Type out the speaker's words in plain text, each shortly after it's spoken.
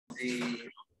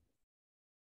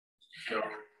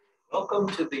Welcome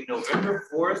to the November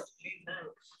 4th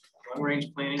Long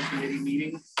Range Planning Committee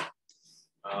meeting.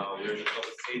 We're in the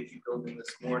Public Safety Building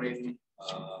this morning.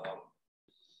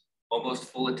 Almost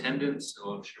full attendance, so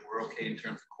I'm sure we're okay in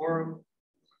terms of quorum.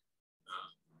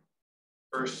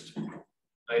 First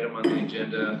item on the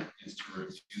agenda is to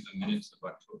review the minutes of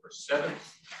October 7th.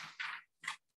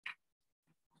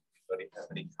 Anybody have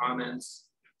any comments?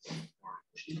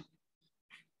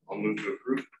 I'll move to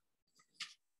approve.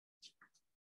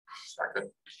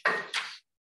 Second.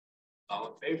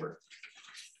 All in favor?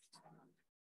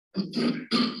 All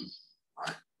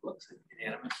right, looks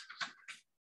unanimous.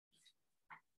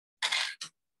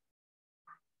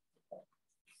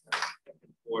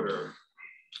 Order.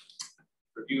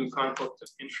 Review conflict of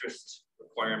interest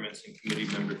requirements and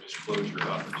committee member disclosure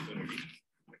opportunity.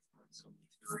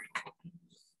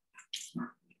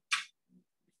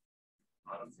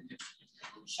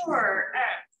 Sure.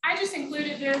 I just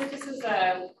included this. This is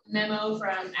a memo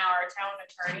from our town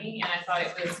attorney, and I thought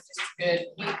it was just good.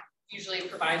 He usually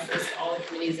provides this to all the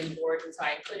committees and boards, and so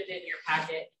I included it in your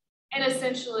packet. And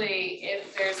essentially,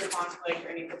 if there's a conflict or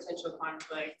any potential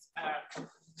conflict,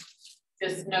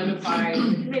 just notify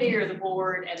the committee or the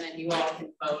board, and then you all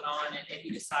can vote on it if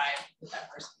you decide that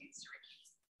person needs to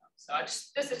recuse. So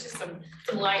this is just some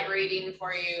light reading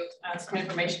for you, some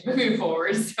information moving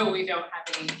forward, so we don't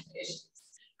have any issues.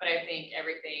 But I think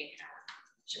everything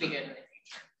should be good in the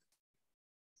future.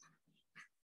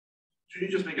 Should you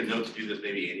just make a note to do this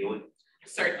maybe annually?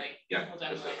 Certainly. Yeah. We'll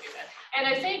definitely do that. And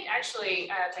I think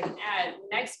actually, if I can add,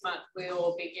 next month we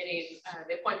will be getting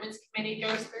the appointments committee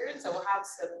goes through, and so we'll have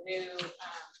some new,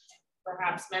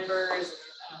 perhaps members,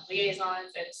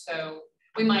 liaisons, and so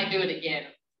we might do it again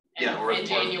in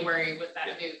January with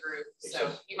that new group.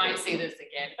 So you might see this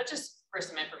again, but just for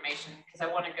some information, because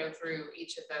I want to go through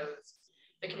each of those,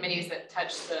 the committees that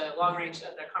touch the long range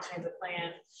of the comprehensive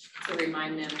plan, to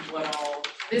remind them what all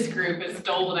this group is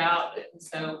doled out. And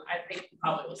so I think we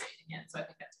probably will see it again. So I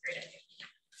think that's a great idea.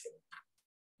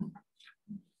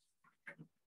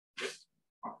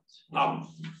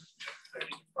 I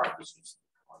think practices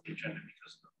on the agenda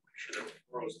because we should have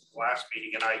rose at the last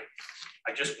meeting, and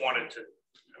I just wanted to,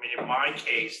 I mean, in my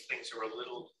case, things are a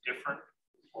little different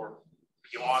or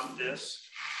beyond this,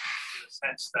 in the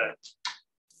sense that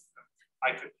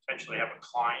I could potentially have a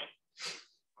client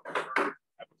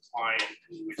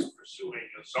who is pursuing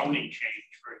a zoning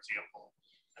change, for example,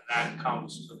 and that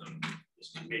comes to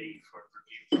this committee for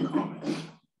review and comment.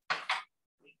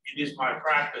 It is my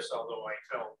practice, although I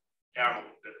fell down a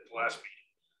little bit at the last meeting,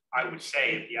 I would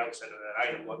say at the outset of that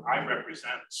item, look, I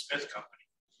represent the Smith Company,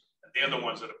 and they're the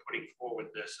ones that are putting forward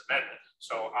this amendment.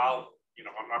 So I'm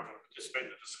not going to participate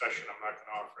in the discussion. I'm not going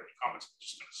to offer any comments. I'm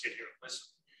just going to sit here and listen.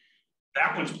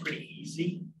 That one's pretty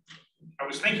easy. I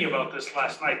was thinking about this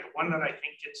last night. The one that I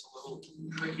think gets a little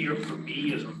trickier for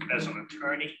me as an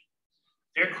attorney,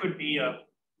 there could be a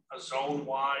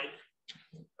zone-wide,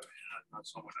 not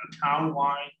so much a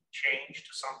town-wide change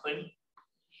to something.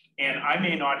 And I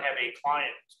may not have a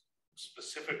client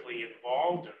specifically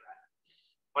involved in that,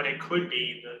 but it could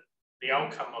be that the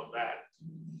outcome of that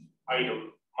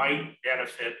item might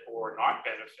benefit or not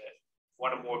benefit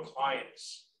one or more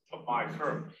clients of my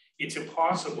firm. It's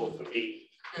impossible for me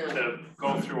to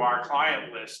go through our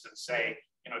client list and say,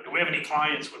 do we have any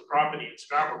clients with property in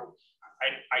Scarborough?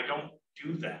 I don't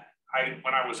do that.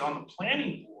 When I was on the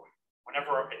planning board,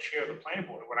 whenever I chair the planning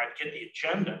board, when I'd get the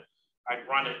agenda, I'd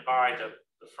run it by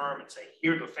the firm and say,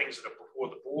 here are the things that are before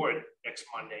the board next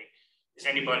Monday. Is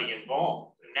anybody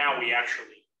involved? And now we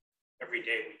actually, every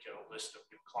day we get a list of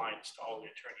new clients to all the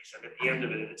attorneys. And at the end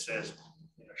of it, it says,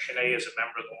 Shanae is a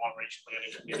member of the Long Range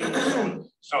Planning Committee.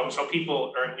 So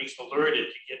people are at least alerted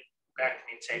to get back to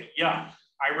me and say, yeah,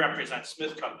 I represent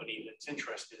Smith Company that's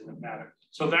interested in the matter.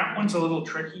 So that one's a little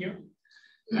trickier.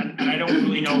 And I don't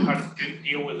really know how to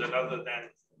deal with it other than.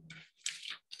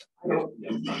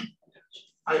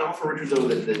 I'd offer, Richard, though,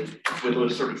 that when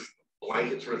those sort of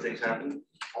blanket sort of things happen,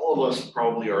 all of us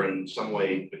probably are in some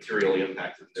way materially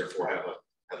impacted, and therefore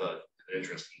have an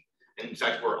interest. And in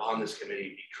fact, we're on this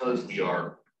committee because we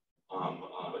are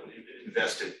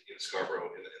invested in Scarborough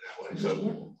in that way.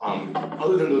 So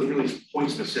other than those really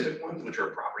point-specific ones, which are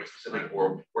property-specific,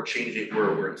 or changing,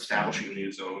 we're establishing a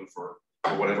new zone for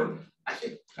whatever, I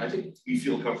think we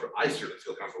feel comfortable. I certainly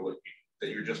feel comfortable with you, that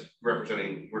you're just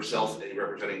representing yourself and you're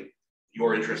representing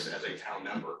your interests as a town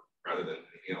member rather than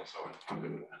anything else. So I'm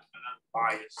good with that. And I'm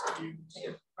biased.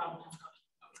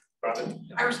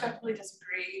 I respectfully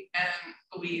disagree and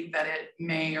believe that it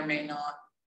may or may not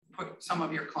put some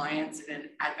of your clients in an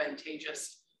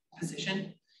advantageous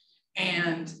position.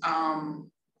 And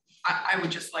I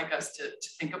would just like us to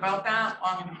think about that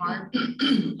long and hard,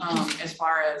 as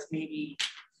far as maybe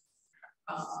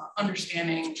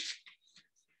understanding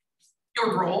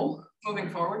your role moving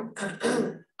forward.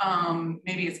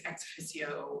 Maybe it's ex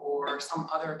officio or some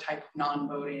other type of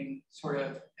non-voting sort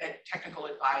of technical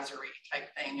advisory type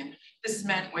thing. And this is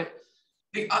meant with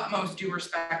the utmost due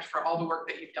respect for all the work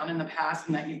that you've done in the past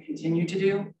and that you continue to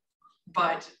do.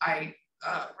 But I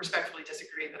respectfully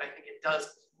disagree that I think it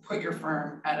does put your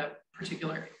firm at a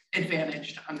particular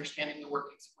advantage to understanding the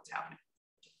workings of what's happening.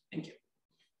 Thank you.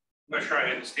 I'm not sure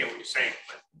I understand what you're saying,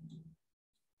 but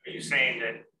are you saying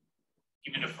that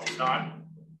even if I'm not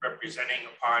representing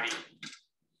a party,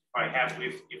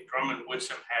 if Drummond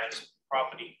Woodson has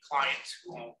property clients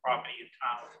who own property in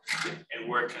town, and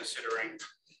we're considering,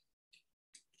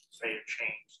 say, a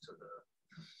change to the.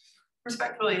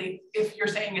 Respectfully, if you're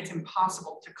saying it's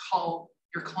impossible to cull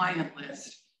your client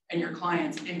list and your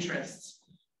client's interests,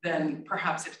 then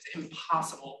perhaps it's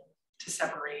impossible to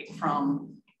separate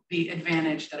from the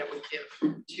advantage that it would give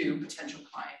to potential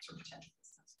clients or potential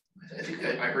business. I think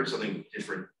I heard something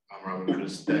different, Robin, which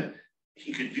was that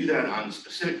he could do that on a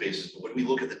specific basis, but when we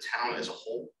look at the town as a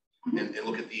whole and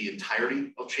look at the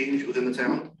entirety of change within the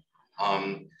town,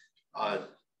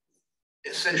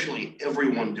 essentially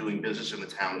everyone doing business in the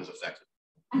town is affected,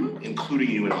 including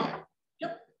you and I.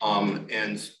 Yep.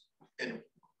 And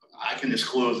I can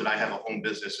disclose that I have a home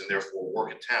business and therefore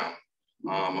work in town,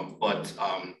 but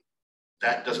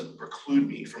that doesn't preclude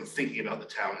me from thinking about the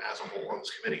town as a whole on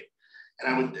this committee.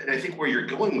 And I think where you're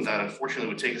going with that, unfortunately,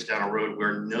 would take us down a road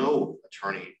where no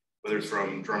attorney, whether it's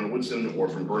from Drummond Woodson or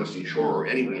from Bernstein Shore or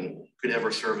anyone, could ever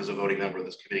serve as a voting member of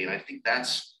this committee. And I think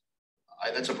that's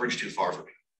a bridge too far for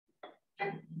me.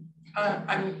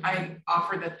 I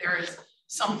offer that there is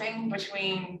something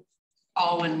between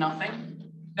all and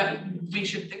nothing that we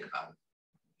should think about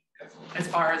as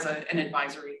far as an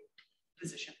advisory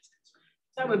position is concerned.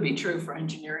 That would be true for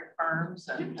engineering firms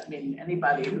and I mean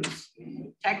anybody who's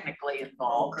technically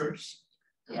involved.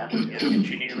 Yeah.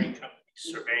 Engineering companies,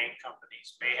 surveying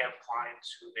companies may have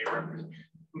clients who they represent.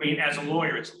 I mean, as a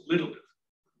lawyer, it's a little different.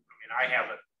 I mean,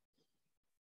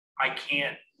 I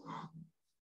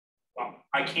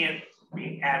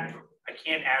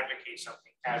can't advocate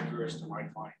something adverse to my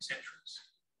client's interests.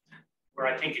 Where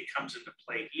I think it comes into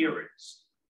play here is,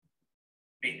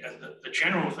 I mean, the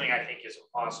general thing I think is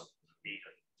impossible for me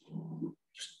to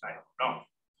just, I don't know.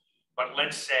 But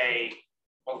let's say,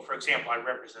 well, for example, I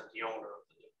represent the owner of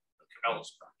the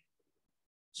Cabela's project.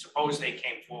 Suppose they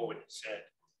came forward and said,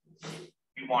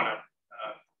 we want to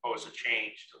propose a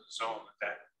change to the zone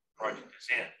that project is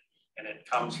in, and it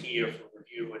comes here for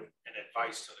review and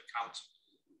advice to the council.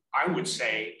 I would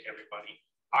say to everybody,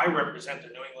 I represent the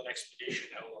New England Expedition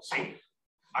LLC.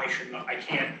 I should not, I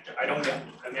can't, I don't,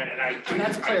 and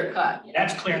that's clear cut.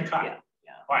 That's clear cut. Yeah,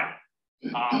 yeah. But,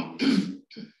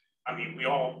 I mean, we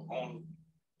all own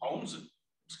homes in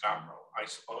Scarborough. I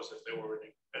suppose if there were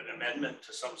an amendment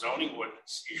to some zoning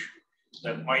ordinance issue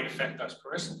that might affect us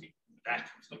personally,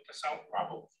 that conflict us out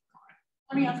probably.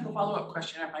 Let me ask a follow-up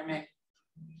question, if I may.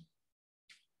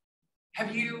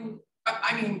 Have you,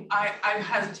 I mean, I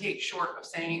hesitate short of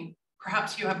saying,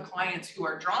 perhaps you have clients who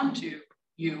are drawn to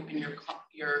you and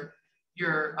your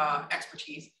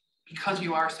expertise because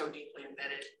you are so deeply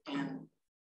embedded in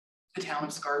the town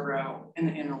of Scarborough and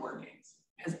the inner workings.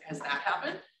 Has that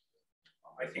happened?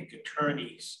 I think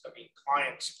attorneys, I mean,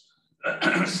 clients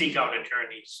seek out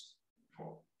attorneys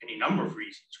for any number of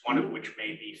reasons, one of which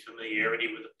may be familiarity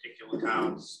with a particular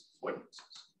town's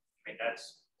ordinances. I mean,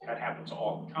 that happens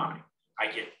all the time. I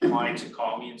get clients that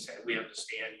call me and say, we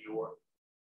understand you're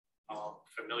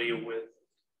familiar with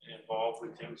and involved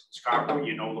with things in Scarborough,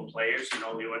 you know the players, you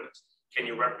know the ordinance. Can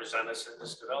you represent us in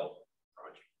this development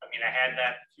project? I mean, I had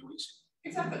that a few weeks ago.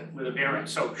 Exactly. With a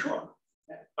variance, so sure.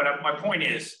 But my point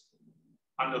is,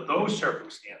 under those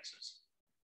circumstances,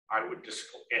 I would just,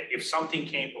 if something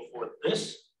came before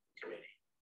this committee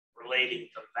relating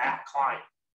to that client,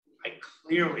 I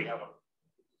clearly have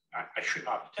I should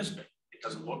not participate. It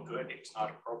doesn't look good, it's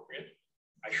not appropriate.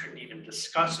 I shouldn't even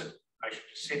discuss it. I should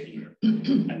just sit here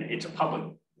and it's a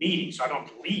public meeting, so I don't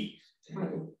leave.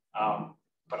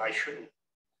 But I shouldn't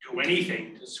do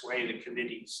anything to sway the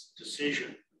committee's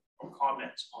decision or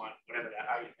comments on whatever that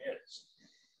item is.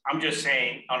 I'm just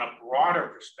saying on a broader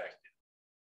perspective,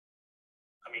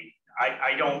 I mean,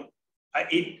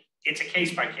 it's a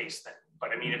case by case thing,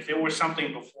 but I mean, if there was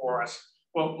something before us,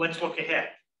 well, let's look ahead.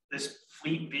 This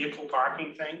fleet vehicle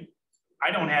parking thing,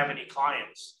 I don't have any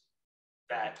clients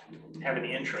that have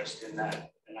any interest in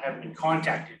that. And I haven't been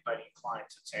contacted by any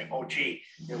clients that say, oh, gee,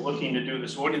 you're looking to do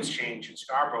this ordinance change in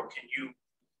Scarborough. Can you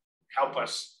help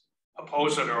us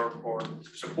oppose it or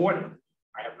support it.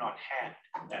 I have not had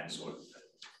that sort of thing.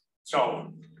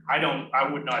 So I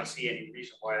would not see any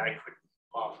reason why I couldn't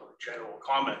offer general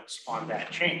comments on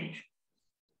that change.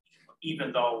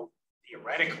 Even though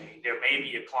theoretically there may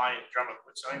be a client in Drummond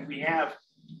Woods. I mean, we have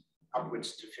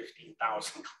upwards to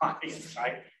 15,000 clients.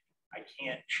 I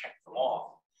can't check them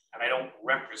all, and I don't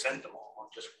represent them all. I'm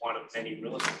just one of many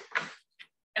real estate.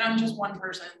 And I'm just one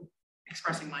person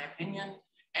expressing my opinion,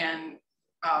 and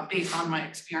based on my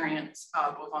experience,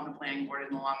 both on the planning board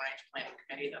and the long range planning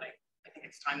committee, that I think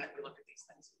it's time that we look at these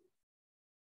things.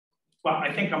 Well,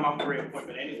 I think I'm up for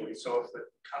reappointment anyway, so if the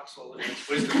council in its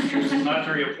wisdom chooses not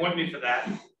to reappoint me for that,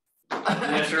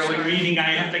 this early meeting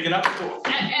I have to get up for.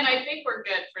 And I think we're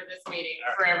good for this meeting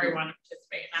for everyone to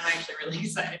participate. I'm actually really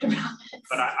excited about it.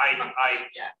 But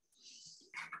yeah.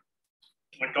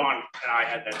 When Dawn and I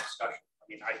had that discussion, I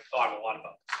mean, I thought a lot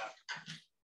about this,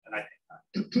 and I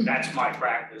think that's my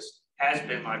practice, has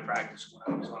been my practice when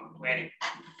I was on the planning.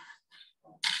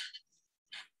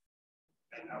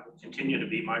 And that will continue to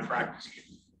be my practice.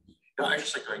 No, I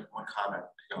just like one comment.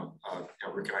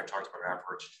 Rick and I talked about it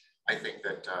afterwards. I think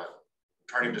that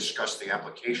trying to discuss the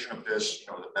application of this,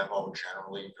 the memo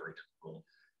generally very difficult.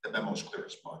 The memo is clear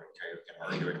as mud. Okay, we can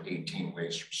argue it 18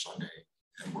 ways from Sunday,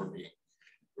 and we're being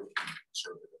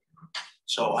conservative.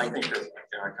 So I think that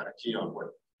I kind of key on what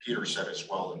Peter said as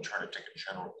well, and trying to take a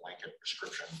general blanket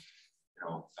prescription,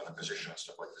 on a position and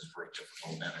stuff like this is very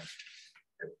difficult, and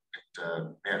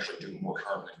it may actually do more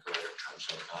harm than good in terms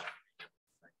of not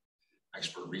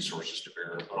expert resources to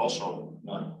bear, but also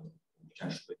not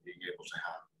potentially being able to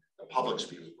have the public's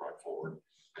views brought forward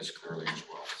as clearly as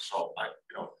well. So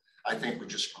I think we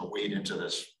just going to wade into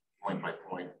this point by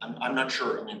point. I'm not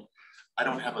sure. I mean, I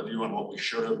don't have a view on what we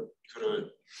should have, could have,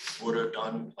 would have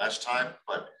done last time,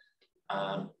 but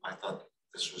I thought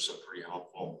this was a pretty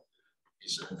helpful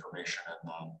piece of information,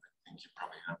 and I think you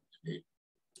probably have to be.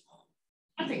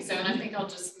 I think so, and I think I'll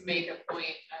just make a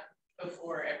point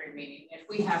before every meeting. If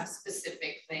we have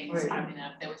specific things coming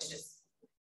up, that we can just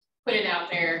put it out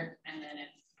there, and then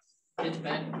it's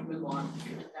been move on.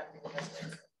 That'd be the best way.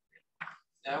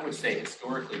 I would say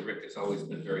historically, Rick has always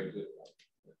been very good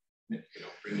at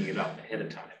bringing it up ahead of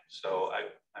time. So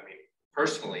I mean,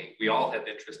 personally, we all have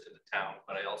interest in the town,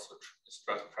 but I also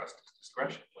trust his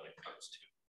discretion when it comes to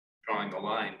drawing the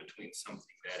line between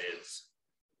something that is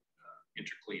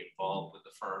intricately involved with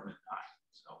the firm and not.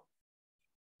 So,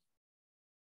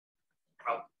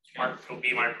 well, it'll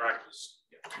be my practice.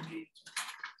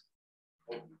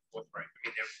 What's right? I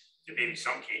mean, there may be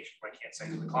some cases I can't say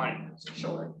who the client is,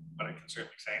 sure, but I can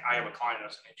certainly say I have a client who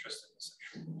has an interest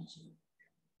in this.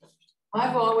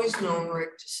 I've always known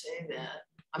Rick to say that.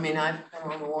 I mean, I've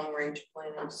been on the long range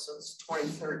planning since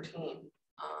 2013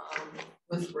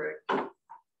 with Rick,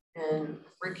 and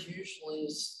Rick usually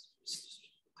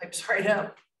pipes right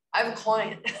up. I have a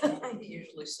client, he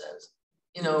usually says,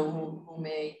 who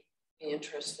may be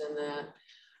interested in that.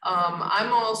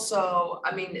 I'm also,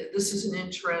 I mean, this is an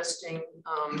interesting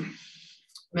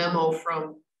memo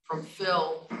from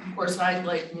Phil. Of course, I'd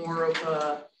like more of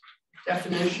a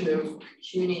definition of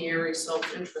pecuniary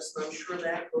self-interest. I'm sure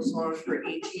that goes on for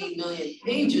 18 million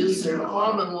pages and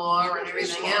common law and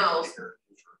everything else.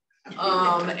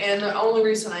 And the only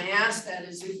reason I ask that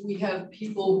is if we have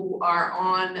people who are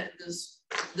on this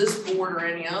board or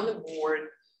any other board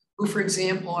who, for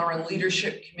example, are in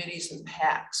leadership committees and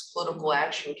PACs, political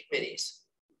action committees,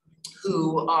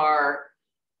 who are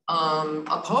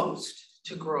opposed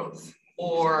to growth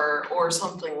or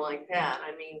something like that.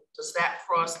 I mean, does that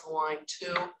cross the line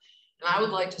too? And I would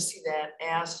like to see that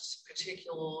asked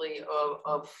particularly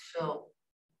of Phil.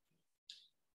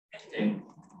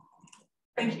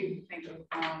 Thank you.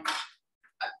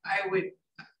 I would,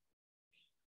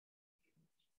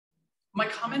 my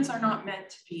comments are not meant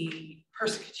to be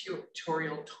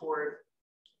persecutorial toward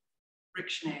Rick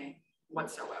Schnee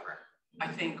whatsoever. I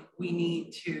think we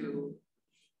need to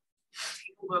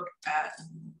take a look at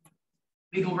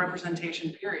legal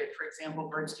representation, period. For example,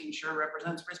 Bernstein sure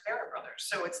represents Rispera Brothers.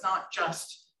 So it's not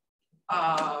just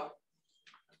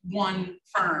one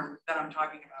firm that I'm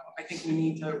talking about. I think we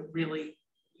need to really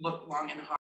look long and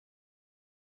hard.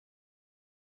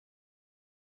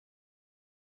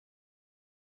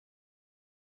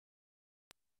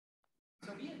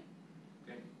 So be it.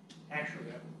 Okay.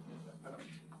 Actually,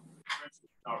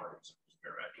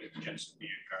 it's Jensen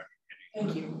being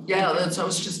Thank you. Yeah, that's, I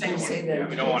was just going to say that. Yeah,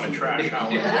 we don't want to trash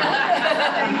out. I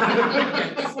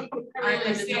really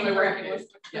understand the working with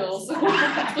skills. But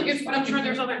I'm sure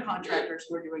there's other contractors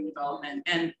who are doing development.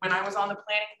 And when I was on the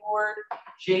planning board,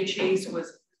 Jay Chase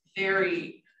was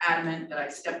very adamant that I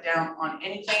step down on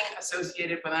anything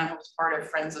associated with that. I was part of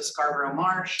Friends of Scarborough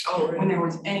Marsh. Oh, really? When there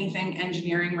was anything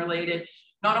engineering related,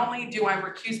 not only do I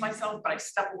recuse myself, but I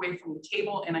step away from the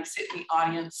table and I sit in the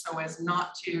audience so as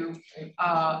not to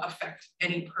affect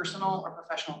any personal or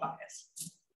professional bias.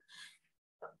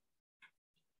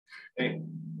 Okay.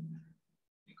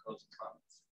 Any closing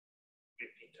comments? Yeah.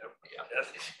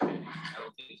 I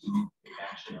don't think you need to take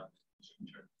action on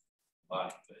it,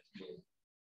 but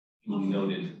duly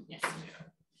noted. Yes. Yeah.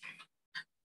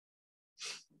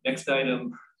 Next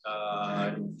item,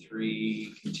 item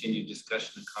 3, continued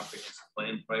discussion of comprehensive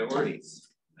plan priorities.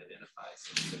 Identify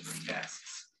specific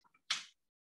tasks.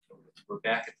 So we're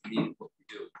back at the meeting. What we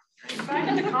do. Back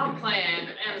in the comp plan,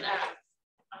 and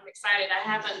I'm excited. I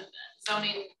have a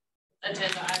zoning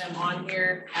agenda item on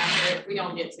here. If we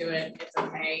don't get to it, it's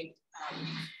okay.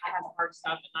 I have a hard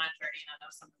stop at 9:30, and I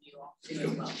know some of you all do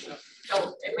as well.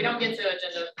 So if we don't get to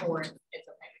agenda 4, it's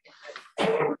okay. We get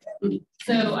to it.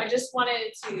 So I just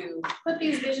wanted to put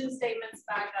these vision statements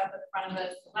back up in front of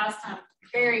us. Last time,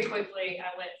 very quickly,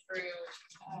 I went through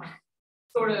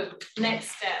sort of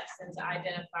next steps into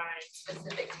identifying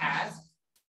specific tasks.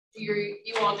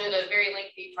 You all did a very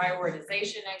lengthy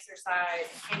prioritization exercise,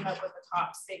 came up with the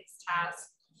top 6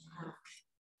 tasks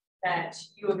that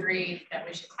you agreed that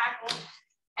we should tackle.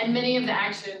 And many of the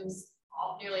actions,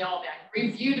 nearly all of that,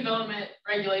 review development,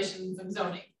 regulations, and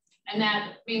zoning. And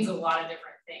that means a lot of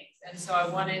different things. And so I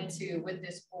wanted to, with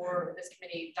this board, this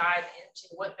committee, dive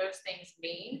into what those things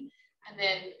mean, and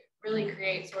then really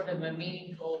create sort of a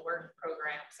meaningful work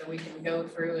program so we can go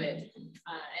through it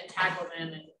and tackle them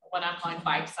in what I'm calling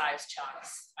bite-sized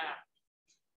chunks.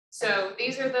 So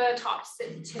these are the top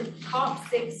 6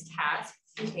 tasks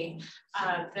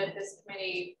that this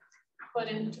committee put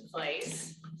into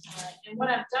place. And what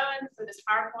I've done for this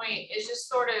PowerPoint is just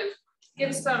sort of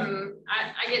give some,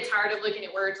 I get tired of looking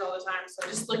at words all the time, so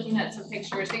just looking at some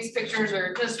pictures. These pictures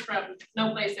are just from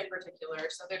no place in particular,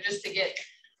 so they're just to get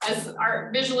us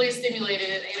are visually stimulated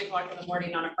at 8 o'clock in the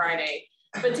morning on a Friday,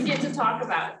 but to get to talk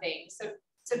about things.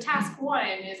 So task 1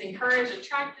 is encourage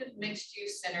attractive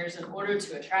mixed-use centers in order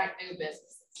to attract new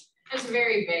businesses. It's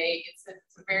very vague. It's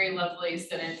a very lovely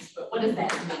sentence, but what does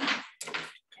that mean?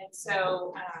 And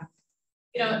so,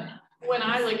 you know, when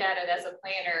I look at it as a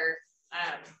planner,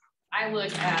 I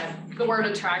look at the word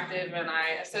attractive and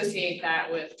I associate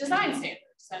that with design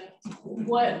standards and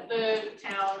what the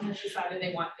town has decided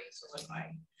they want things to look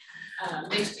like.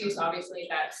 Mixed use, obviously,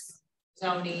 that's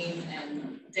zoning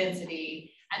and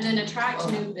density. And then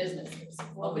attract new businesses.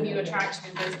 Well, when you attract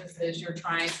new businesses, you're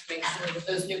trying to make sure that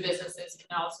those new businesses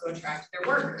can also attract their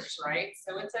workers, right?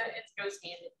 So it goes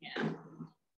hand in hand.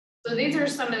 So these are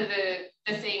some of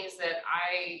the things that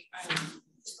I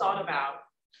thought about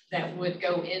that would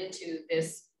go into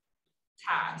this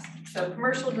task. So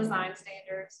commercial design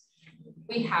standards.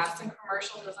 We have some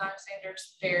commercial design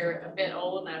standards. They're a bit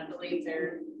old, and I believe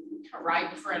they're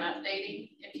ripe for an updating,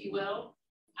 if you will.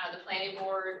 The planning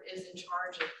board is in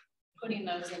charge of putting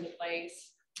those into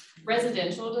place.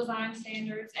 Residential design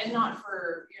standards, and not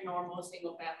for your normal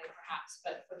single family perhaps,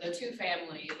 but for the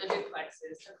 2-family, the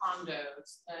duplexes, the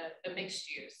condos, the mixed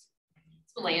use.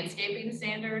 So landscaping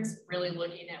standards, really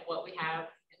looking at what we have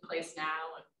in place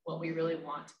now and what we really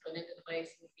want to put into place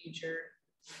in the future.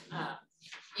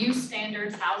 Use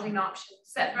standards, housing options,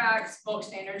 setbacks, bulk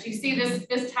standards. You see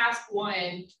this task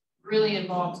 1 really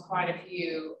involves quite a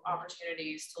few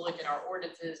opportunities to look at our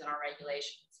ordinances and our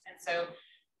regulations. And so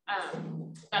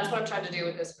that's what I've tried to do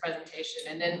with this presentation.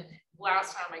 And then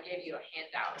last time I gave you a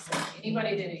handout. So if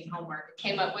anybody did any homework,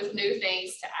 came up with new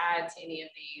things to add to any of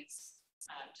these,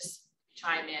 just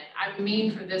chime in. I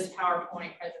mean for this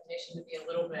PowerPoint presentation to be a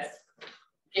little bit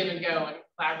give and go and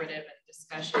collaborative and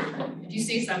discussion. If you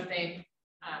see something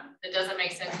that doesn't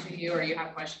make sense to you or you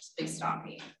have questions, please stop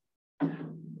me.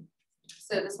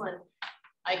 So this one,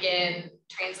 again,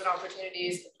 transit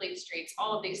opportunities, complete streets,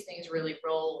 all of these things really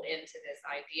roll into this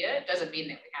idea. It doesn't mean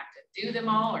that we have to do them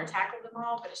all or tackle them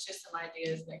all, but it's just some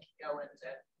ideas that can go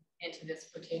into this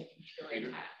particular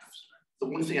task. The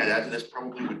one thing I'd add to this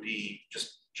probably would be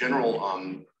just general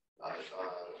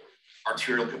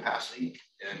arterial capacity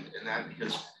and that,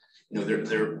 because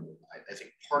I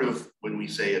think part of when we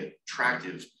say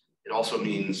attractive, it also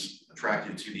means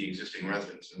attractive to the existing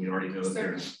residents, and we already know that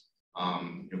there's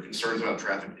concerns about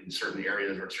traffic in certain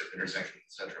areas or certain intersections,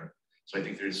 etc. So I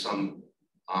think there's some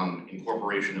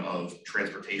incorporation of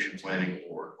transportation planning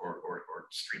or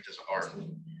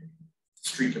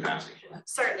street capacity.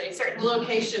 Certainly, certain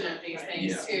location of these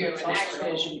things too, and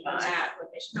actual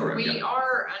application. We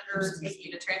are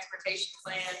undertaking a transportation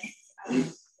plan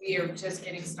We are just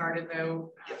getting started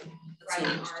though,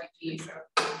 writing RFP, so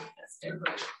that's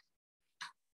different.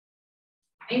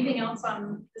 Anything else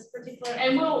on this particular?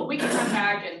 And we can come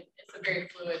back, and it's a very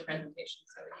fluid presentation,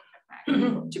 so we can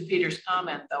come back. To Peter's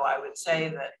comment, though, I would say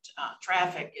that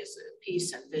traffic is a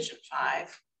piece in Vision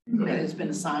 5 that has been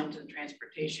assigned to the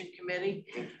Transportation Committee.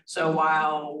 So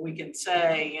while we can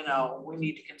say, you know, we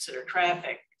need to consider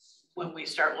traffic, when we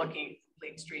start looking at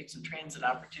complete streets and transit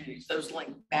opportunities, those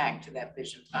link back to that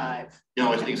Vision 5.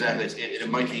 No, it's exactly. It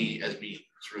might be as we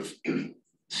sort of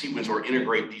sequence or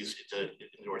integrate these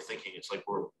into our thinking. It's like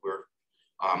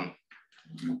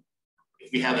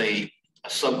if we have a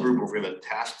subgroup or if we have a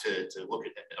task to look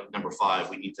at number 5,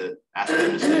 we need to ask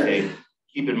them to say, hey,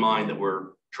 keep in mind that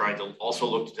we're trying to also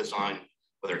look to design,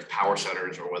 whether it's power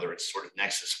centers or whether it's sort of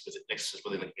nexus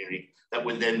within the community, that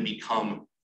would then become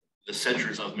the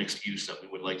centers of mixed use that we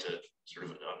would like to sort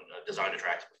of design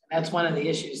attract. That's one of the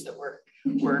issues that we're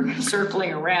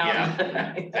circling around.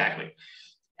 Yeah, exactly.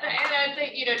 And I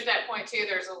think, you know, to that point too,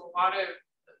 there's a lot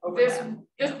of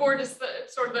this board is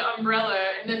sort of the umbrella,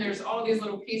 and then there's all these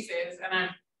little pieces, and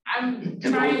I'm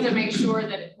trying to make sure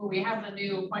that when we have the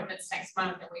new appointments next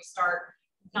month and we start,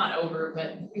 not over,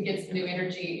 but we get some new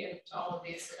energy into all of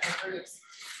these groups,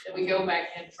 that we go back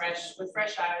in with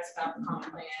fresh eyes about the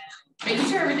comp plan, making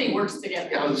sure everything works together.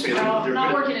 Yeah, I was saying they're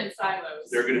not working in silos.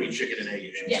 They're going to be chicken and egg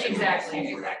issues. Yeah,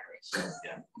 exactly. So,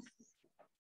 yeah.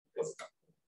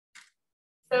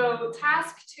 So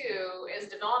task 2 is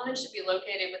development should be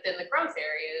located within the growth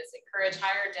areas, encourage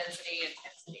higher density and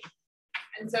intensity.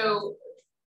 And so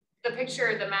the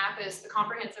picture, the map is the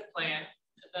comprehensive plan,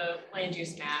 the land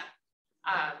use map.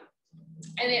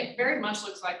 And it very much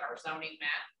looks like our zoning map.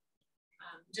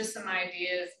 Just some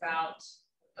ideas about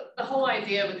the whole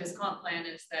idea with this comp plan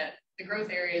is that the growth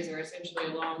areas are essentially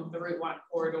along the Route 1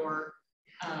 corridor.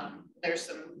 There's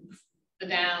the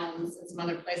Downs and some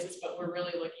other places, but we're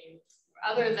really looking,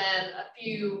 other than a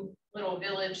few little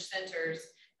village centers,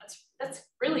 that's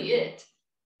really it.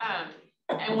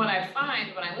 And what I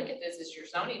find when I look at this is your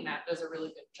zoning map does a really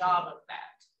good job of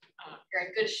that. You're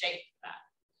in good shape for that.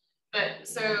 But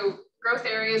so growth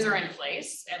areas are in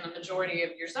place, and the majority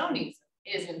of your zoning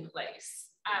is in place.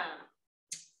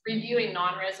 Reviewing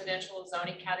non-residential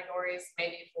zoning categories,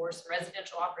 maybe for some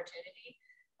residential opportunity,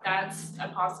 that's a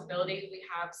possibility. We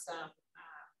have some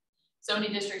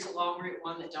zoning districts along Route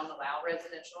 1 that don't allow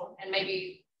residential, and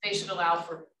maybe they should allow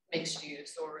for mixed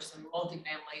use or some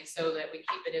multifamily so that we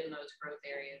keep it in those growth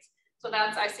areas. So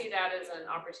I see that as an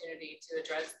opportunity to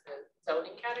address the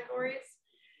zoning categories.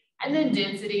 And then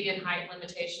density and height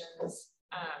limitations,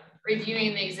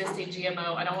 reviewing the existing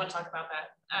GMO. I don't want to talk about that.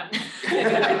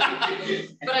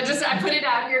 But I put it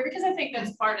out here because I think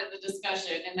that's part of the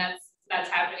discussion, and that's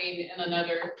happening in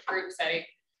another group setting.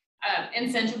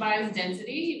 Incentivize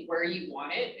density where you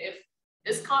want it. If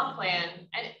this comp plan,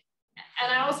 and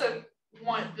I also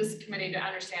want this committee to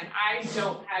understand, I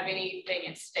don't have anything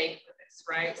at stake with this,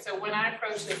 right? So when I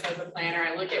approach this as a planner,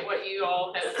 I look at what you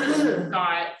all have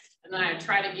got, and then I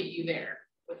try to get you there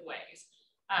with ways.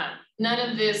 None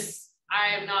of this,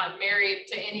 I am not married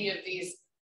to any of these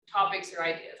topics or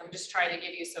ideas. I'm just trying to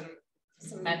give you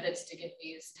some methods to get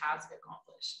these tasks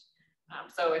accomplished.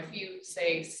 So if you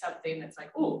say something that's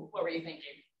like, oh, what were you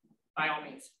thinking? By all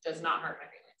means, does not hurt my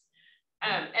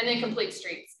feelings. And then complete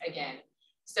streets again.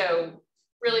 So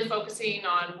really focusing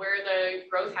on where the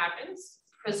growth happens,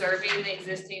 preserving the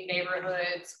existing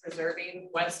neighborhoods, preserving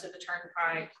west of the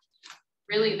turnpike.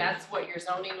 Really, that's what your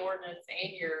zoning ordinance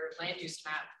and your land use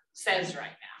map says right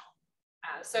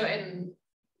now.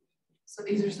 So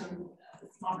these are some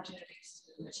opportunities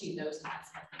to achieve those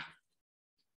tasks.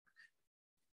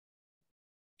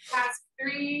 Task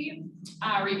 3,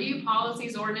 review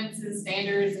policies, ordinances,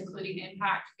 standards, including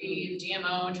impact fees,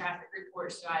 GMO, and traffic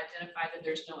reports to identify that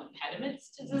there's no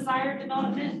impediments to desired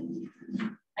development.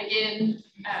 Again,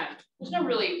 there's no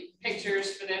really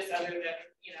pictures for this other than,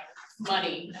 you know,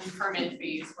 money and permit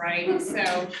fees, right?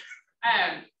 So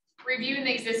reviewing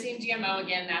the existing GMO,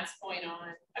 again, that's going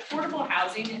on. Affordable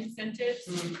housing incentives,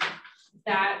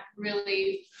 that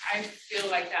really, I feel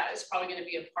like that is probably going to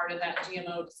be a part of that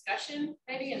GMO discussion,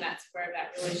 maybe, and that's where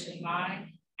that really should lie.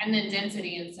 And then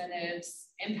density incentives,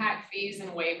 impact fees and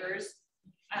waivers.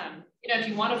 You know, if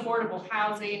you want affordable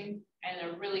housing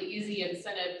and a really easy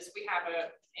incentive is we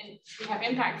have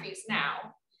impact fees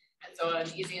now. And so an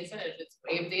easy incentive is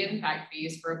waive the impact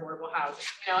fees for affordable housing.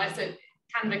 You know, it's a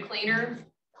kind of a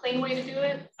clean way to do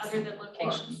it other than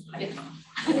locations.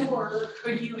 Or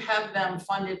could you have them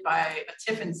funded by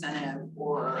a TIF incentive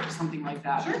or something like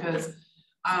that? Sure. Because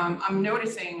I'm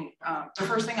noticing, the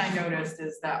first thing I noticed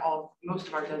is that most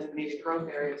of our designated growth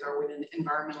areas are within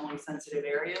environmentally sensitive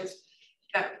areas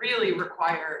that really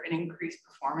require an increased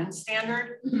performance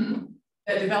standard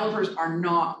that developers are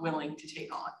not willing to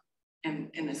take on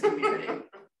in this community.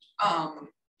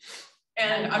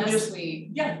 And I'm just,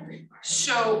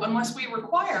 so unless we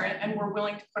require it and we're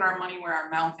willing to put our money where our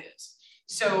mouth is.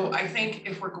 So I think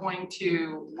if we're going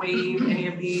to waive any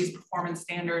of these performance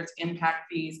standards,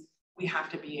 impact fees, we have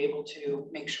to be able to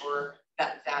make sure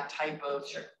that that type of,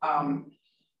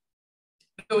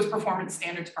 those performance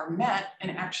standards are met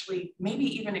and actually maybe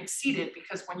even exceeded,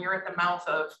 because when you're at the mouth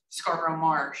of Scarborough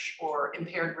Marsh or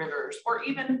impaired rivers or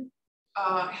even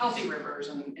healthy rivers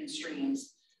and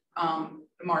streams,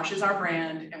 the marsh is our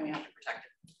brand and we have to protect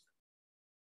it.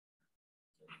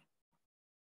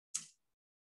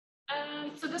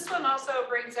 So this one also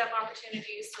brings up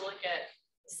opportunities to look at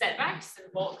setbacks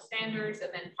and bulk standards and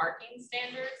then parking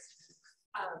standards.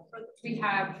 We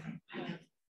have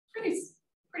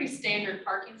pretty standard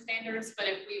parking standards, but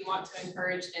if we want to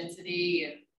encourage density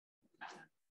and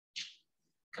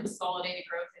consolidated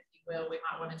growth, if you will, we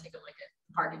might want to take a look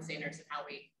at parking standards and how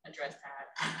we address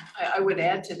that. I would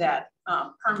add to that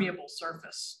permeable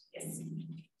surface. Yes.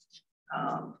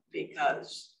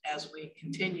 Because as we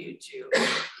continue to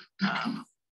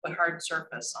put hard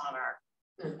surface on our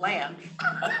land,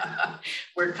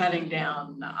 we're cutting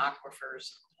down the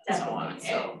aquifers and so on.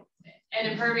 So. And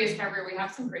impervious cover, we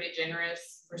have some pretty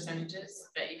generous percentages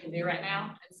that you can do right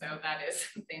now. And so that is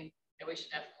something that we should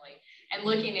definitely, and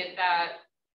looking at that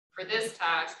for this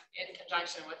task in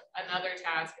conjunction with another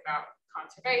task about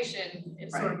conservation,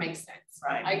 it sort of makes sense.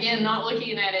 Right. Again, not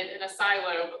looking at it in a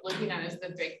silo, but looking at it as the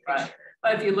big picture.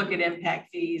 But if you look at impact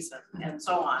fees and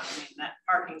so on, I mean, that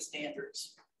parking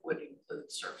standards would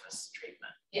include surface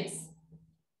treatment. Yes.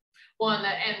 Well,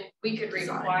 and we could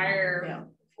require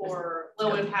for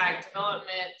low impact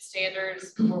development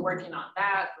standards. We're working on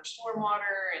that for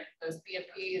stormwater and those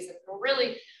BMPs. And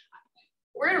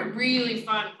we're in a really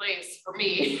fun place for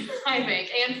me, I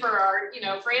think, and for our,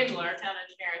 for Angela, our town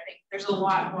engineer. I think there's a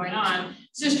lot going on.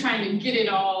 It's just trying to get it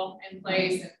all in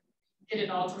place and get it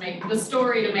all to make the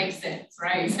story to make sense,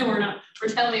 right? So we're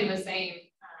telling the same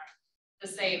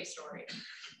story.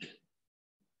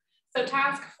 So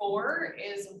task 4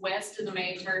 is west of the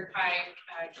main turnpike,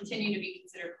 continue to be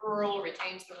considered rural,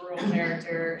 retains the rural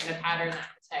character, and a pattern that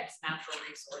protects natural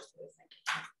resources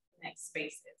and connects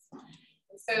spaces.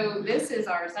 So this is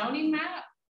our zoning map,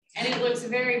 and it looks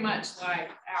very much like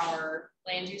our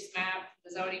land use map.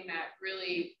 The zoning map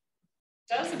really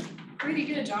does a pretty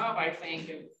good job, I think,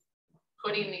 of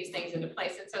putting these things into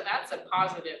place. And so that's a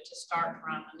positive to start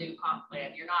from a new comp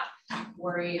plan. You're not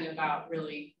worrying about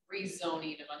really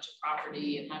rezoning a bunch of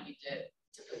property and having to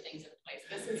put things in place.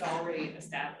 This is already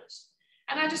established.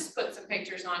 And I just put some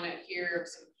pictures on it here of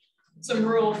some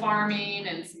rural farming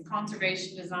and some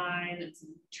conservation design and some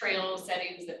trail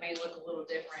settings that may look a little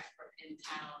different from in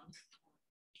town.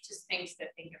 Just things to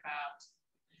think about.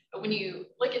 But when you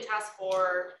look at task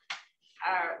 4,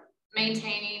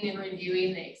 maintaining and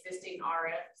reviewing the existing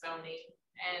RF zoning.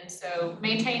 And so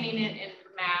maintaining it in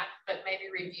map, but maybe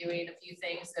reviewing a few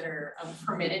things that are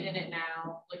permitted in it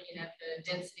now, looking at the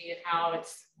density and how it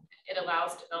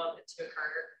allows development to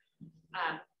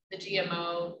occur. The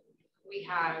GMO, we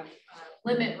have a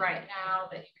limit right now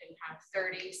that you can have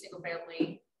 30 single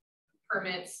family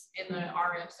permits in the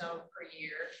RF zone per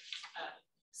year.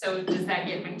 So does that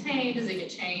get maintained? Does it get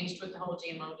changed with the whole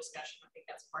GMO discussion? I think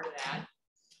that's part of that.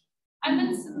 And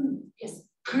then yes.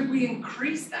 Could we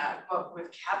increase that, but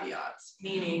with caveats,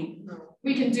 meaning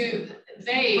we can do,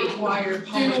 they require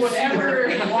do whatever.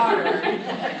 Water.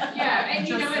 Yeah, and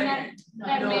and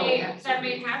that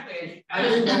may happen. I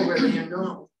don't know where they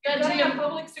know. That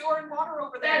public sewer and water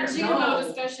over there. That GMO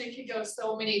discussion could go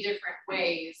so many different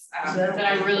ways that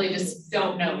I really just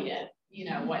don't know yet.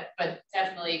 But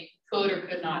definitely could or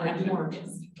could not have to.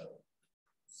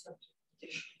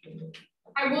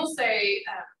 I will say.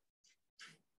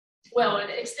 Well, an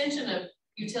extension of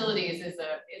utilities is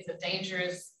a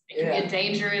dangerous, it can be a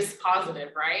dangerous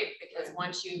positive, right? Because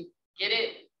once you get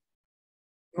it,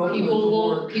 people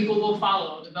will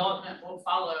follow, development will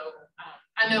follow.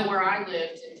 I know where I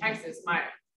lived in Texas,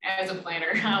 as a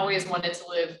planner, I always wanted to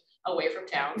live away from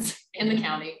towns in the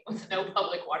county with no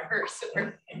public water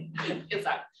sewer, because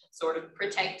I'm sort of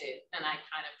protected and I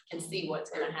kind of can see what's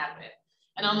going to happen.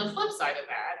 And on the flip side of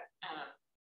that,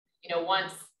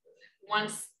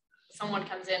 once someone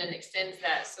comes in and extends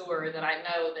that sewer, that I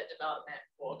know that development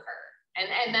will occur.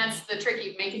 And that's the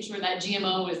tricky, making sure that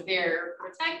GMO is there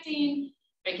protecting,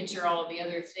 making sure all of the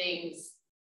other things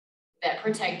that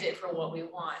protect it for what we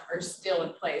want are still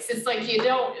in place. It's like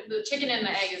the chicken and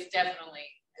the egg is definitely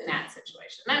in that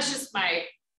situation. That's just my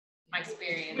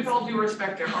experience. With all due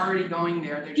respect, they're already going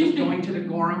there. They're just going to the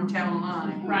Gorham town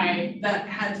line. Right. That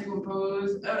had to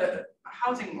impose a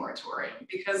housing moratorium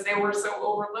because they were so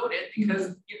overloaded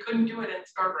because you couldn't do it in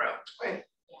Scarborough. Right.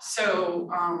 So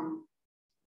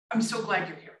I'm so glad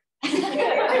you're here.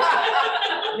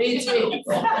 Me too.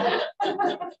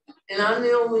 And I'm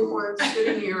the only one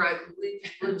sitting here, I believe,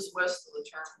 who lives west of the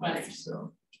turnpike,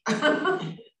 so.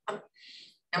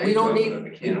 And we don't need. A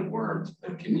can of worms,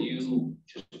 but can you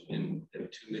just in 2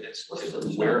 minutes,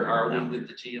 where are we with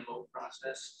the GMO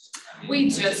process? I mean, We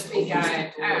just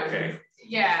begun. Okay.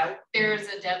 Yeah, there's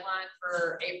a deadline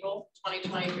for April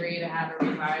 2023 to have a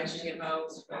revised GMO.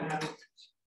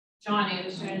 John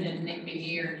Anderson and Nick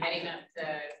McGee are heading up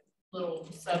the little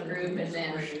subgroup, and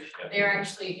then they're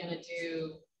actually going to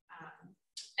do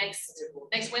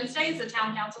next Wednesday is the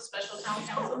town council, special town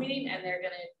council meeting, and they're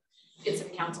going to get some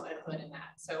council input in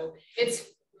that. So it's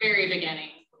very beginning.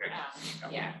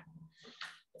 Yeah.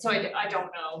 So I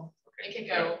don't know. It could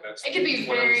go. It could be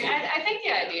very. I think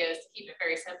the idea is to keep it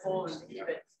very simple and to keep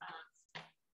it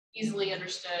easily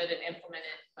understood and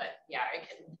implemented. But yeah, it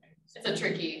can. It's a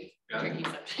tricky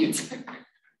subject.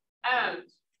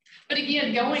 But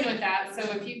again, going with that, so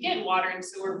if you get water and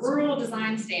sewer, rural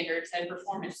design standards and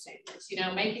performance standards, you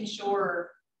know, making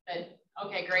sure that,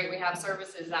 okay, great, we have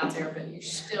services out there, but you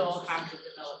still have to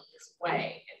develop this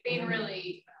way and being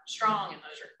really strong in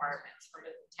those requirements from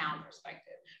a town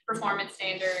perspective. Performance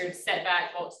standards,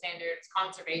 setback, bulk standards,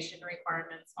 conservation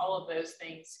requirements, all of those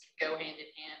things can go hand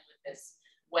in hand with this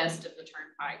west of the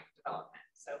turnpike development.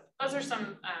 So those are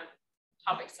some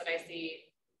topics that I see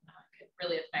could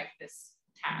really affect this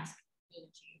task being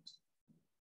achieved.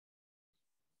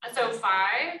 And so 5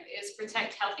 is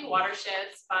protect healthy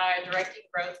watersheds by directing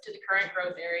growth to the current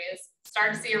growth areas.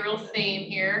 Start to see a real theme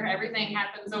here. Everything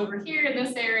happens over here in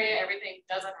this area. Everything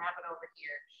doesn't happen over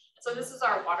here. So this is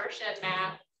our watershed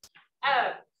map.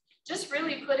 Just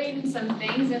really putting some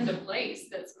things into place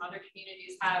that some other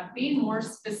communities have, being more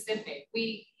specific.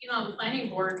 We, you know, the planning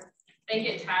board, they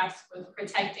get tasked with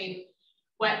protecting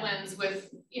wetlands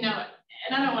with, you know,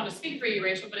 and I don't want to speak for you,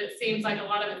 Rachel, but it seems like a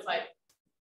lot of it's like,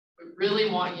 we really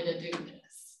want you to do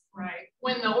this, right?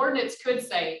 When the ordinance could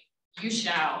say, you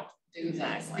shall do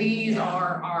this. These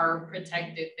are our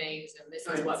protected things, and this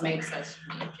is what makes us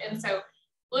unique. And so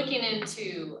looking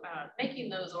into making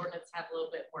those ordinances have a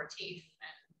little bit more teeth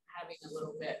and having a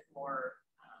little bit more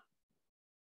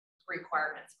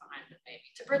requirements behind them,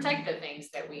 maybe to protect the things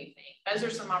that we think. Those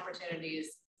are some opportunities,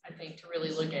 I think, to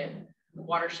really look at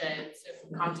watersheds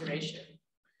and conservation.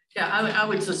 Yeah, I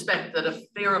would suspect that a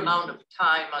fair amount of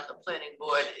time on the planning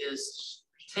board is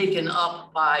taken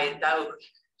up by that.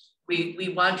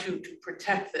 We want you to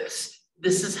protect this.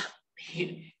 This is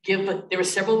there are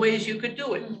several ways you could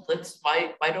do it.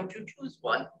 Why don't you choose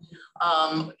one?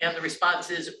 And the response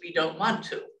is we don't want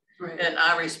to. Right. And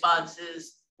our response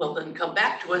is, well, then come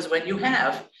back to us when you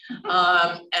have.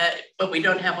 But we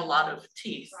don't have a lot of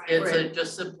teeth. Right. It's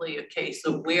just simply a case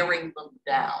of wearing them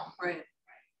down. Right.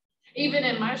 Even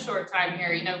in my short time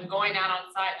here, you know, going out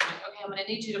on site, I'm like, okay, I'm going to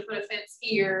need you to put a fence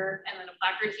here and then a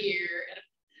placard here. And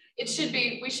it should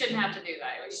be, we shouldn't have to do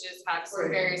that. We should just have some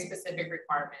very specific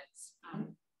requirements.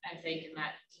 I think in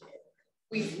that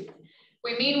we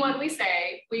mean what we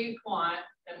say we want,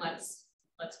 then let's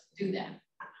do that.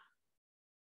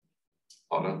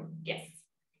 Anna? Yes.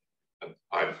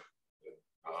 I've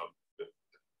been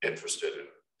interested and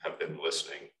have been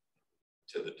listening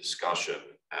to the discussion,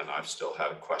 and I've still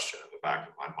had a question in the back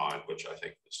of my mind, which I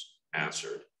think was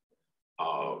answered.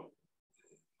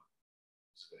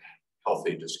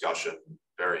 Healthy discussion,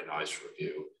 very nice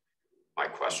review. My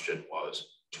question was,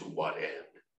 to what end?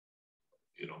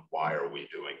 You know, why are we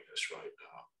doing this right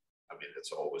now? I mean,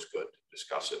 it's always good to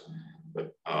discuss it,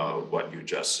 but what you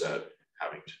just said,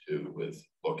 having to do with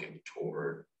looking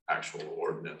toward actual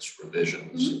ordinance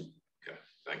revisions. Mm-hmm. Okay,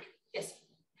 thank you. Yes.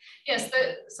 Yes,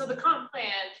 so the comp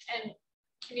plan and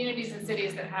communities and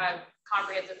cities that have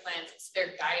comprehensive plans, it's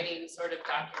their guiding sort of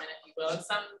document, if you will. And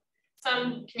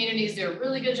some communities do a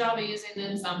really good job of using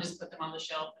them, some just put them on the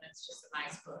shelf and it's just a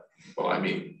nice book. Well, I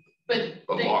mean, but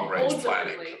the long range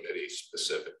planning committee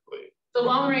specifically. The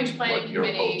long range planning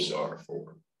committee. What your hopes are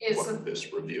for what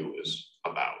this review is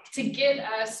about. To get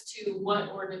us to what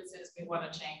ordinances we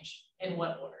want to change in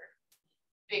what order.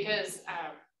 Because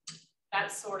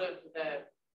that's sort of the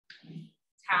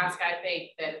task, I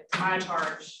think, that my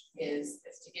charge is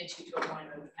to get you to a point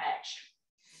of action.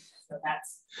 So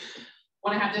that's,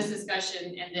 want to have this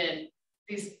discussion and then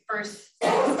these first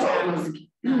steps,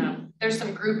 there's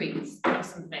some groupings of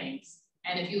some things.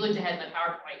 And if you looked ahead in the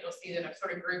PowerPoint, you'll see that I've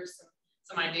sort of grouped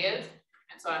some ideas.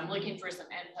 And so I'm looking for some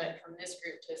input from this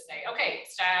group to say, okay,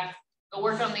 staff, go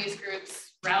work on these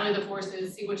groups, rally the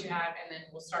forces, see what you have, and then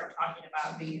we'll start talking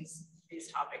about these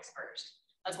topics first.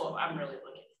 That's what I'm really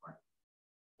looking for.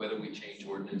 Whether we change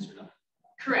ordinance or not.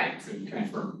 Correct.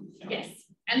 Confirm. Yes.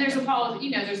 And there's a policy,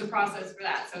 there's a process for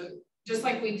that. So just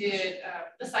like we did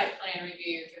the site plan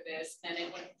review for this, then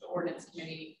it went to the ordinance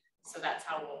committee. So that's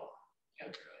how we'll go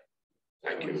through it.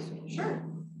 Thank you. Sure.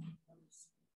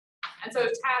 And so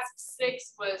task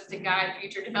 6 was to guide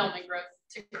future development growth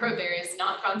to growth areas,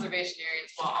 not conservation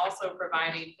areas, while also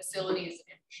providing facilities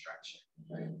and infrastructure.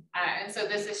 And so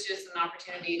this is just an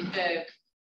opportunity.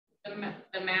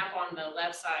 The map on the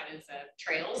left side is a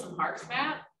trails and parks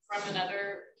map from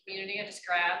another community I just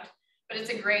grabbed, but it's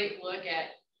a great look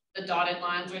at the dotted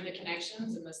lines are the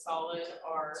connections and the solid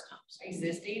are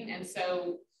existing. And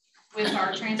so with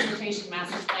our transportation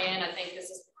master plan, I think this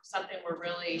is something we're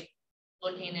really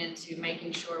looking into,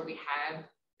 making sure we have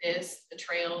the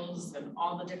trails and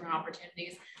all the different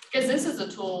opportunities, because this is a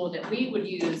tool that we would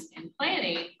use in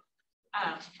planning,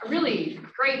 a really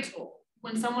great tool.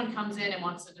 When someone comes in and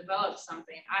wants to develop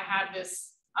something, I have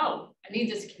this, I need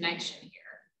this connection here.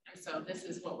 And so this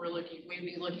is what we'd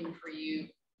be looking for you,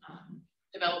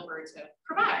 developer, to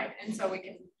provide. And so we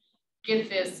can get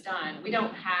this done. We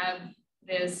don't have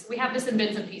this, we have this in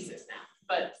bits and pieces now,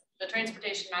 but the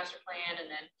transportation master plan, and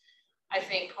then I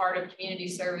think part of community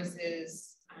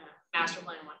services master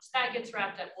plan, once that gets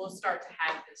wrapped up, we'll start to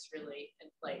have this really in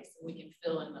place and we can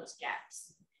fill in those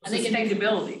gaps. I think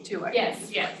sustainability too. Yes.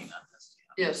 Yes.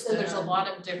 So there's a lot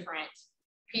of different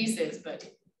pieces, but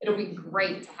it'll be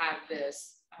great to have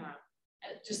this,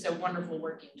 just a wonderful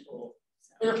working tool.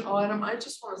 So. And Autumn, I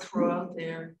just want to throw out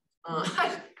there,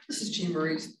 this is Jean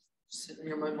Marie's sitting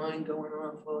here, my mind going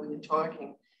off while you're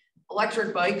talking.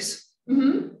 Electric bikes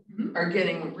are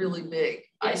getting really big.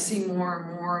 I see more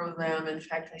and more of them. In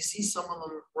fact, I see some of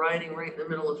them riding right in the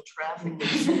middle of traffic,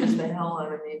 which scares the hell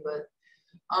out of me. But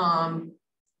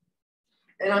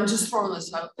and I'm just throwing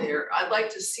this out there. I'd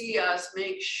like to see us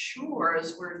make sure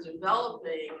as we're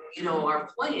developing, our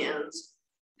plans,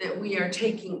 that we are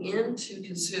taking into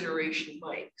consideration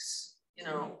bikes,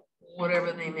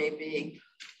 whatever they may be.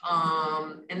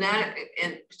 And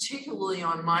particularly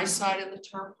on my side of the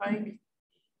turnpike,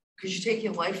 because you take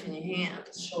your life in your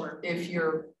hands. Sure. If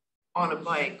you're on a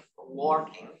bike or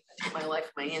walking, I take my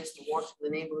life in my hands to walk to the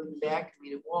neighborhood and back to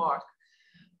me to walk.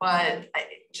 But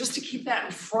just to keep that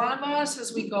in front of us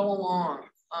as we go along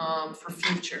for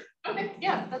future. Okay,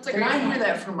 yeah, that's a great And I hear point.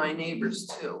 that from my neighbors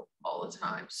too, all the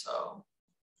time, so.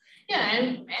 Yeah,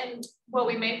 and what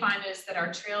we may find is that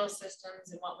our trail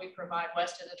systems and what we provide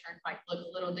west of the turnpike look a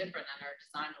little different and are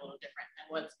designed a little different than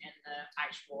what's in the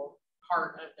actual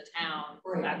heart of the town.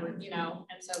 Right. That would,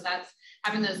 and so that's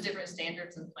having those different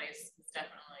standards in place is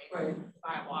definitely a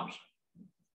viable option.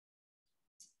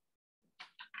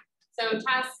 So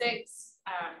task 6,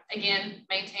 again,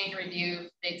 maintain, review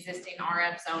the existing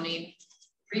RF zoning,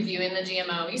 reviewing the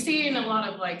GMO. You see in a lot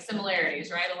of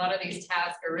similarities, right? A lot of these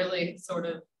tasks are really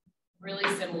really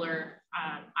similar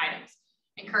items.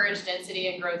 Encourage density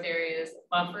and growth areas,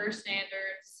 buffer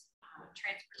standards,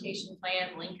 transportation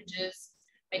plan linkages,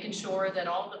 making sure that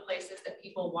all the places that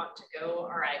people want to go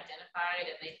are identified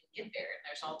and they can get there. And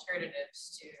there's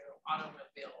alternatives to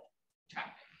automobile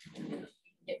traffic.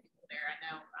 Get people there. I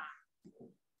know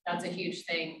that's a huge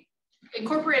thing.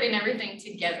 Incorporating everything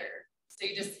together. So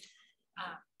you just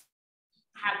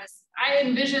have this, I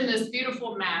envision this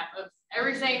beautiful map of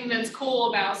everything that's cool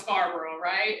about Scarborough,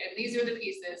 right? And these are the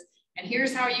pieces, and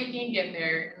here's how you can get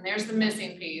there, and there's the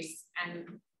missing piece,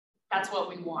 and that's what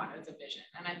we want as a vision.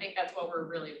 And I think that's what we're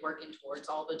really working towards.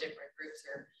 All the different groups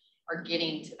are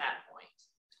getting to that point.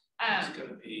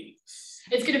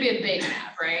 It's gonna be a big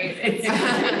map, right? It's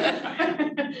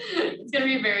gonna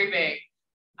be very big.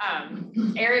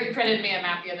 Eric printed me a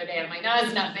map the other day. I'm like, no,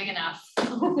 it's not big enough.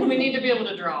 We need to be able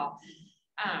to draw.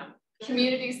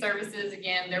 Community services,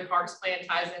 again, their parks plan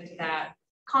ties into that.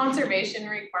 Conservation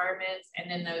requirements, and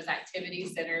then those activity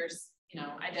centers,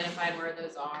 identifying where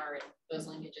those are and those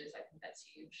linkages. I think that's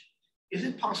huge. Is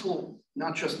it possible,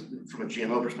 not just from a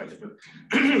GMO perspective, but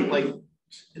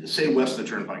say west of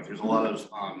the turnpike, there's a lot of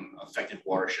affected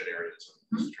watershed areas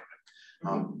of the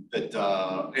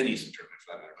turnpike, and east of the turnpike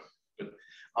for that matter. But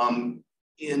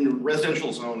in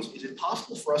residential zones, is it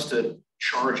possible for us to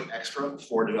charge extra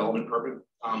for development permit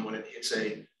when it hits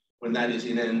when that is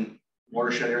in a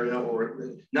watershed area, or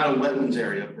not a wetlands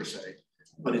area per se,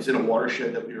 but it's in a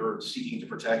watershed that we are seeking to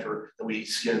protect or that we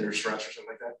see under stress or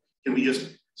something like that? can we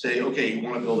just say, okay, you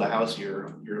want to build a house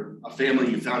here, you're a family,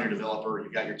 you found your developer,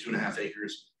 you got your 2.5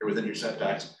 acres, you're within your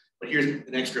setbacks, but here's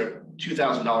an extra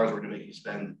 $2,000 we're going to make you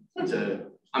spend to,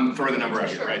 I'm throwing the number out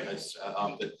here, right? That's,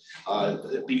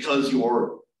 because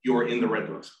you're in the red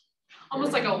books.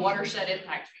 Almost like a watershed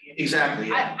impact fee. Exactly.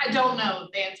 Yeah. I don't know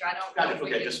the answer. I don't know. Got it.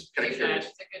 Okay, just kind of curious.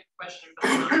 It's a good question. But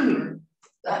I'm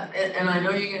not sure. And I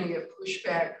know you're gonna get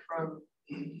pushback from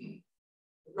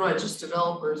not just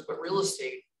developers, but real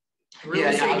estate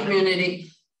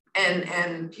community.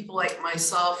 And people like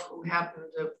myself who happen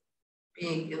to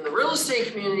be in the real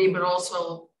estate community, but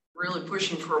also really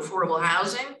pushing for affordable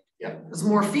housing. Yeah. Because the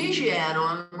more fees you add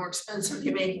on, the more expensive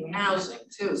you're making housing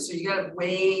too. So you gotta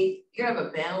have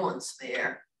a balance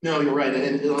there. No, you're right.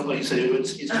 And like you said,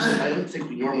 it's just, I don't think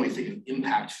we normally think of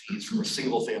impact fees for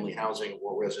single family housing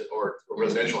or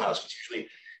residential housing. It's usually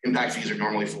impact fees are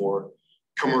normally for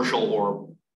commercial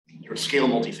or scale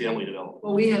multifamily development.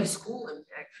 Well, we have school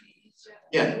impact fees.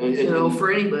 Yeah.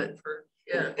 For anybody,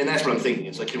 And that's what I'm thinking.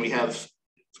 It's like, can we have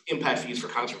impact fees for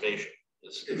conservation?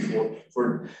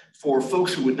 For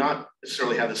folks who would not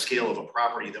necessarily have the scale of a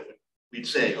property that we'd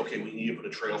say, okay, we need to put a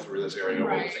trail through this area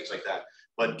or things like that.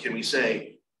 But can we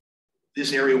say,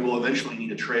 this area will eventually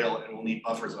need a trail and will need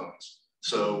buffer zones.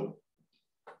 So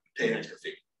pay an extra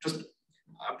fee. Just,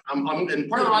 and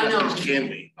part of the message can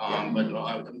be, but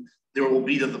there will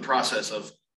be the process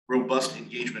of robust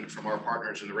engagement from our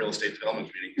partners in the real estate development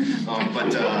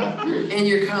community. And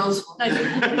your council. But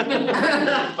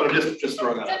I'm just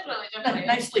throwing that out. Definitely.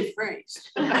 Nicely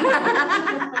phrased.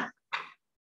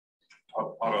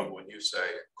 Autumn, when you say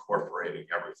incorporating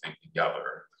everything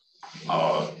together,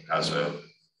 as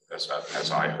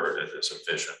I heard it, as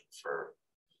a vision for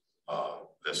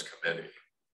this committee,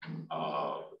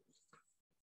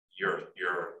 you're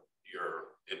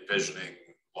envisioning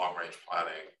long-range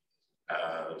planning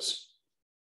as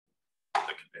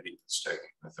the committee that's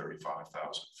taking the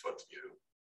 35,000-foot view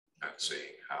and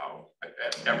seeing how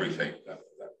everything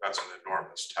that's an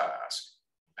enormous task,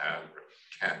 and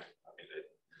can't. I mean,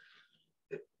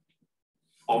 it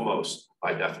almost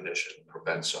by definition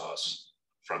prevents us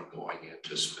from going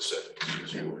into specifics,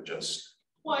 because you were just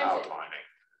outlining,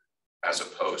 as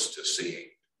opposed to seeing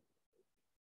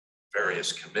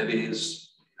various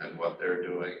committees and what they're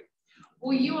doing.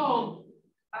 Well, you all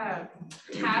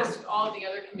tasked all the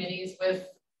other committees with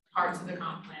parts of the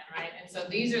comp plan, right? And so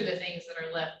these are the things that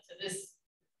are left to this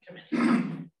committee.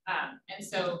 And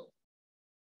so,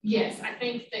 yes, I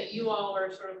think that you all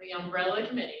are sort of the umbrella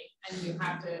committee, and you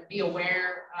have to be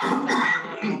aware of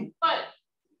that, but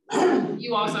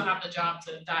you also have the job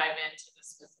to dive into the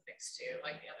specifics too,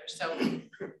 like the others. So,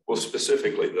 well,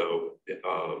 specifically though,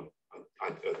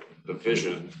 the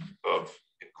vision of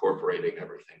incorporating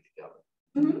everything together.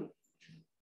 Mm-hmm.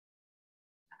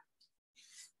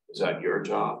 Is that your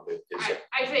job?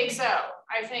 I think so.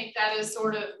 I think that is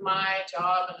sort of my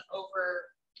job, and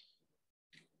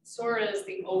sort of as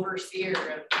the overseer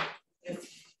of this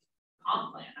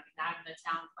comp plan. I mean, I'm the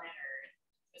town planner.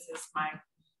 This is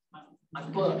my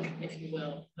book, if you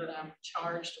will, that I'm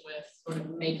charged with sort of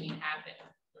making happen.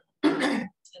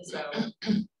 And so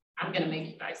I'm going to make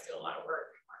you guys do a lot of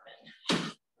work,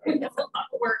 Marvin. A lot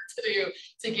of work to do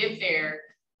to get there.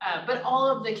 But all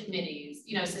of the committees,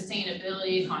 you know,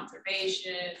 sustainability,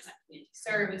 conservation, community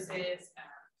services,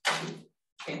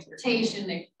 transportation,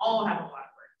 they all have a lot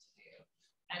of work to do.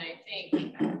 And I think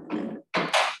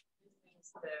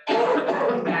the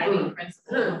guiding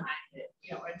principle behind it, you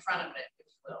know, in front of it, if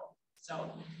you will. So,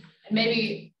 and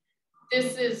maybe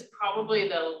this is probably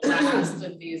the last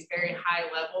of these very high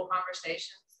level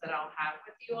conversations that I'll have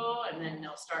with you all, and then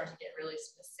they'll start to get really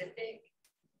specific.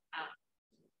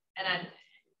 And I'm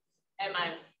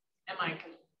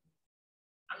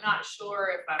not sure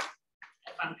if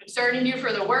I'm concerning you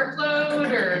for the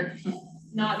workload or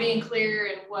not being clear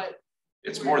in what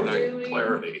it's more the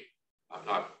clarity.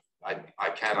 I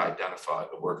can't identify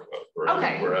the workload. We're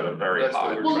at a very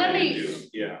high. Well, let me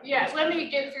let me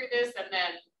get through this, and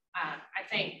then I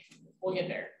think we'll get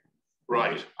there.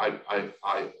 Right.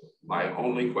 My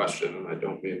only question, and I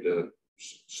don't mean to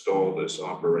stall this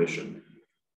operation,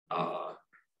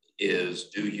 is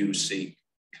do you seek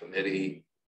committee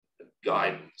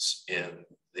guidance in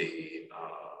the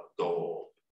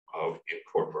goal of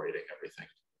incorporating everything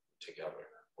together?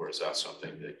 Or is that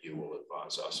something that you will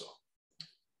advise us on?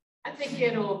 I think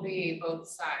it'll be both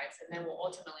sides, and then we'll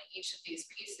ultimately, each of these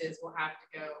pieces will have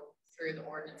to go through the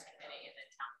ordinance committee and then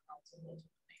town council ultimately.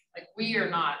 Like, we are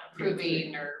not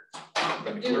approving or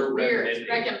we're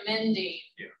recommending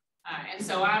And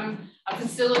so I'm a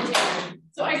facilitator.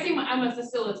 So I think I'm a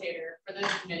facilitator for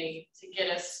this committee to get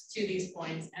us to these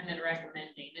points and then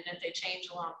recommending. And if they change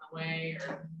along the way,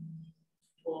 or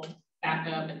we'll back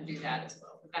up and do that as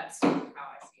well. But that's how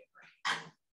I see it.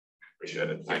 Appreciate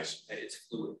it. Thanks. And it's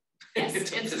fluid. Yes,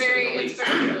 it's very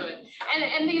fluid.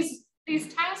 And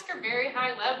these tasks are very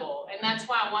high level. And that's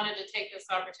why I wanted to take this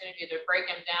opportunity to break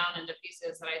them down into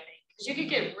pieces that I think, because you could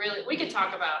get really, we could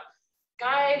talk about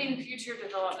guiding future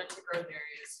development to growth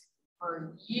areas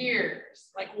for years.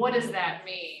 Like, what does that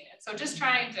mean? And so just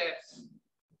trying to,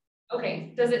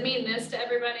 okay, does it mean this to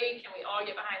everybody? Can we all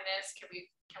get behind this? Can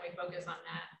we focus on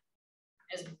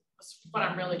that? Is what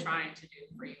I'm really trying to do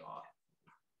for you all.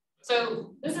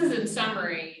 So this is in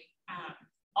summary,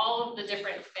 all of the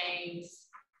different things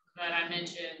that I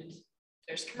mentioned.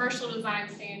 There's commercial design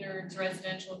standards,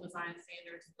 residential design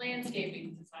standards,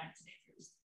 landscaping design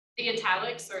standards. The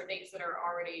italics are things that are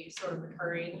already sort of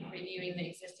occurring, reviewing the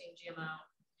existing GMO,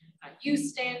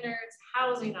 use standards,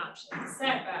 housing options,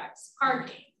 setbacks,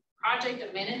 parking, project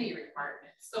amenity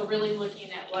requirements. So really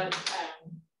looking at what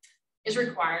is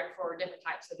required for different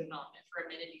types of development for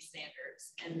amenity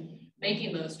standards and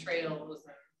making those trails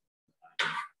and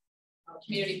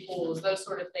community pools, those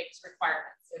sort of things,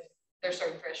 requirements if there's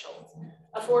certain thresholds.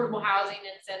 Affordable housing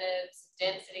incentives,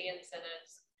 density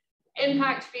incentives,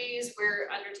 impact fees, we're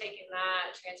undertaking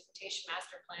that. Transportation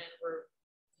master plan, we're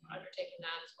undertaking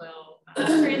that as well.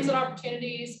 Transit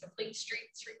opportunities, complete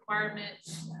streets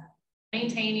requirements,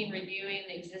 maintaining, reviewing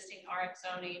the existing RF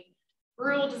zoning,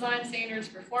 rural design standards,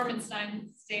 performance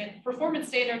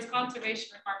standards, conservation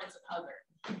requirements, and other.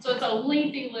 So it's a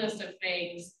lengthy list of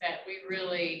things that we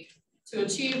really, to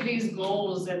achieve these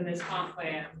goals in this comp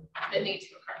plan, that need to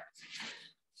occur.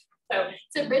 So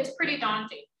it's pretty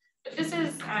daunting, but this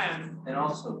is and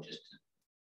also just to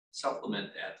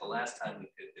supplement that, the last time we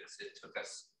did this, it took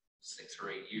us 6 or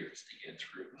 8 years to get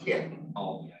through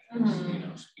all the items, you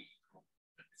know, speaking from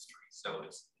history. So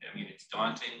it's, I mean, it's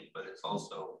daunting, but it's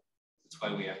also, that's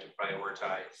why we have to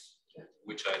prioritize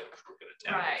which items we're going to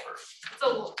tackle first.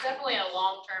 So definitely a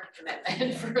long-term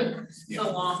commitment for the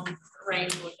long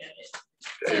range look at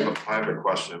it. Dave, I have a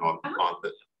question on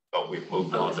the, we've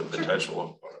moved on to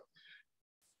potential.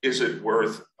 Is it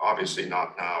worth, obviously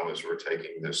not now as we're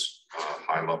taking this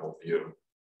high level view,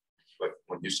 but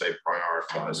when you say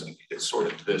prioritizing, it's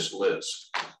sort of this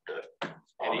list that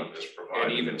Autumn is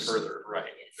providing. And even further, right.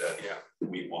 That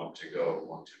we want to go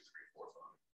 1, 2, 3, 4, 5.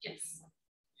 Yes.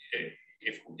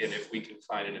 If we can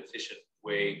find an efficient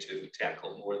way to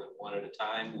tackle more than one at a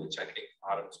time, which I think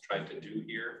Autumn's trying to do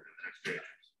here,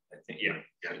 I think,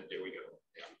 there we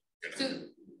go. So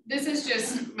this is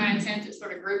just my intent to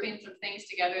sort of grouping some things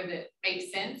together that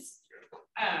make sense,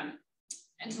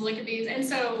 and to look at these. And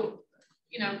so,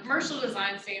 you know, commercial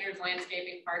design standards,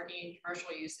 landscaping, parking,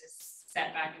 commercial uses,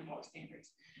 setback and bulk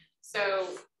standards. So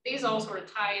these all sort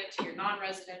of tie into your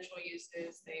non-residential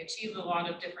uses. They achieve a lot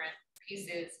of different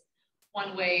pieces.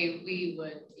 One way we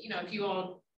would, you know, if you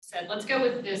all said, let's go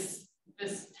with this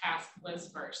task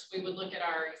list first, we would look at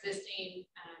our existing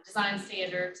design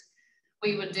standards.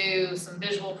 We would do some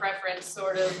visual preference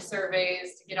sort of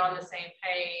surveys to get on the same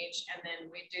page, and then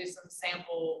we do some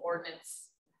sample ordinance,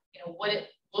 you know, what it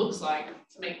looks like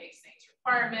to make these things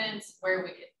requirements, where we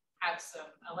could have some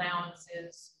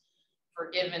allowances for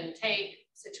give and take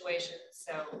situations.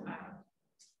 So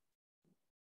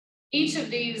each of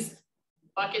these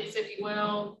buckets, if you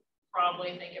will,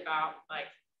 probably think about like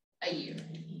a year.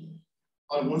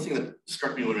 One thing that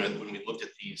struck me when we looked at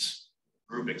these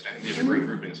groupings, I think these are great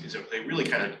groupings, is that they really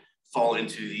kind of fall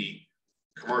into the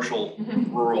commercial,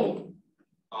 rural,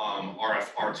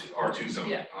 R2 zone.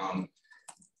 Yeah.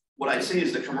 What I'd say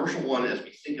is the commercial one, as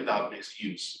we think about mixed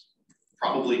use,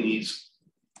 probably needs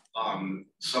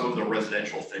some of the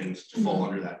residential things to fall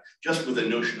under that, just with the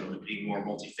notion of it being more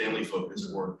multifamily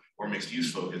focused or mixed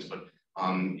use focused. But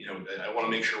you know, I want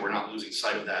to make sure we're not losing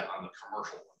sight of that on the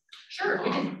commercial one. Sure, we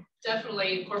can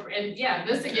definitely incorporate, and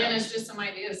this again is just some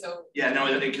ideas. So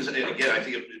no, because again, I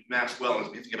think it maps well as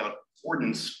we think about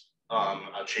ordinance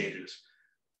changes.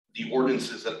 The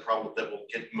ordinances that will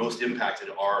get most impacted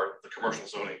are the commercial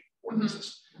zoning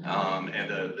ordinances, and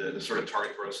the sort of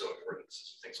target growth zone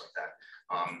ordinances, things like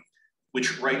that,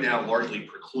 which right now largely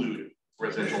preclude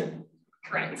residential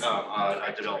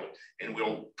development, and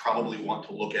we'll probably want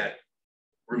to look at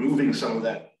removing some of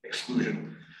that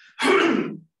exclusion,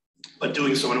 but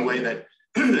doing so in a way that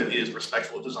is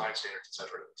respectful of design standards, et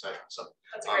cetera, et cetera. So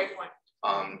that's a great point.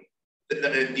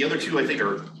 The other two I think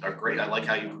are great. I like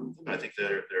how you group them. I think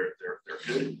they're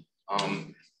good.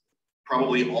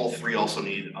 Probably all three also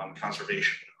need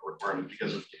conservation requirement,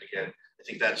 because of, again, I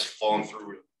think that's fallen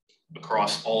through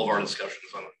across all of our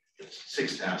discussions on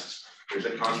 6 tasks. There's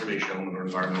a conservation element or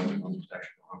environmental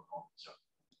protection on stuff.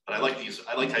 But I like these.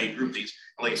 I like how you group these.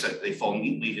 And like I said, they fall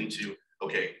neatly into,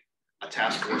 okay, a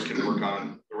task force can work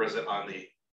on the RF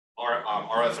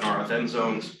and RFN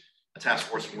zones. A task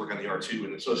force can work on the R2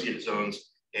 and associated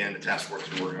zones, and the task force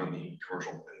can work on the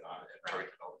commercial and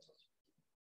target development zones.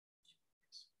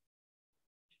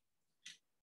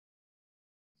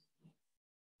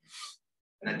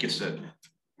 And that gets to,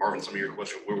 Marvin, some of your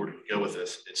question, where would we go with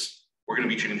this? We're going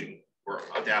to be changing, we're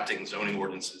adapting zoning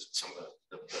ordinances, some of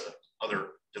the other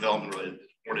development related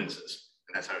ordinances,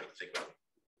 and that's how you think about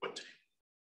what to do.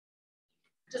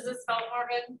 Does this help,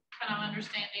 Marvin? Kind of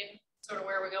understanding sort of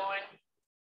where we're going?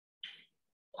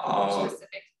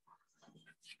 Specific.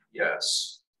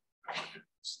 Yes,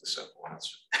 it's the simple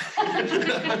answer.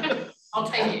 I'll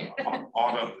take it.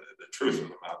 The truth of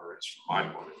the matter is, from my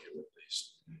point of view at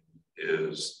least,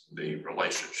 is the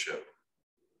relationship,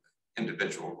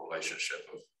 individual relationship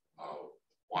of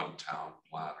one town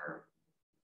planner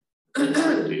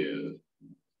idea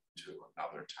to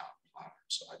another town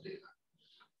planner's idea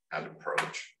and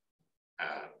approach.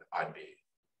 And I'd be,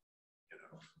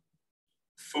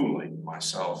 fooling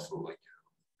myself, fooling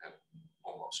you, and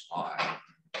almost lying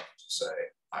to say,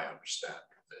 I understand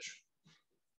your vision.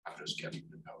 I'm just getting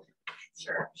to know you.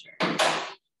 Sure.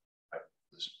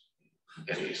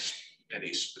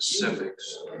 Any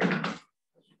specifics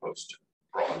as opposed to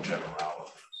broad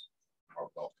generalities are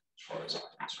welcome as far as I'm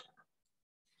concerned.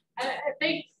 I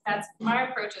think that's my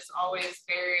approach is always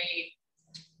very,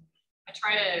 I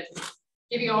try to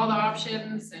give you all the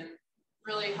options and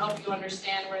really help you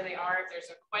understand where they are. If there's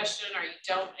a question or you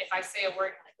don't, if I say a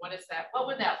word, like, what is that? What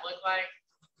would that look like?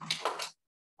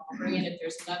 I'll bring in if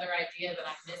there's another idea that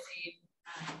I'm missing.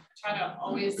 I try to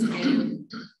always give,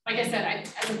 like I said,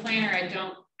 as a planner, I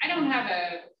don't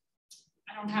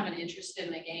have an interest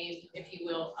in the game, if you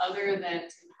will, other than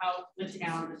to help the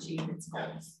town achieve its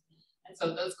goals. And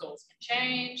so those goals can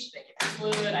change, they can be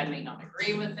fluid, I may not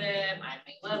agree with them, I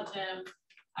may love them.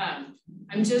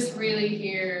 I'm just really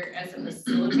here as a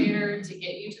facilitator to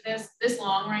get you to this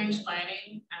long range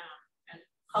planning and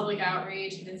public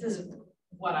outreach. This is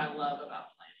what I love about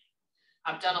planning.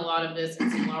 I've done a lot of this in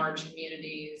some large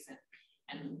communities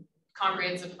and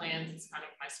comprehensive plans is kind of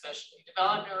my specialty.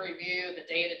 Development review, the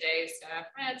day-to-day stuff,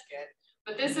 that's good.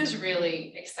 But this is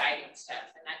really exciting stuff.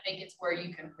 And I think it's where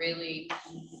you can really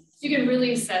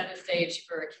set the stage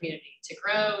for a community to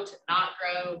grow, to not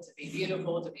grow, to be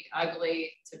beautiful, to be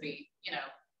ugly, to be,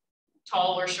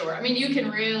 tall or short. I mean, you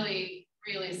can really,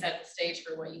 really set the stage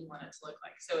for what you want it to look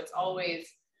like. So it's always,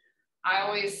 I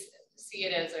always see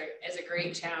it as a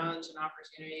great challenge and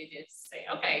opportunity to say,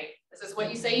 okay, this is what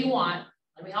you say you want.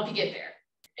 Let me help you get there.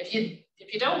 If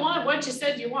you don't want what you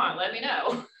said you want, let me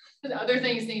know. Other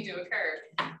things need to occur.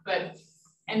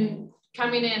 And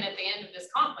coming in at the end of this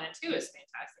comp plan too is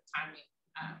fantastic timing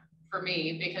for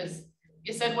me, because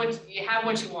you said you have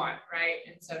what you want, right?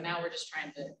 And so now we're just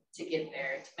trying to get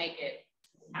there, to make it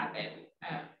happen.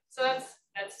 So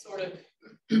that's sort of,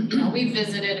 we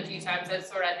visited a few times. That's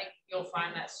sort of, I think you'll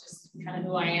find that's just kind of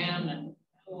who I am and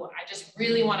who I just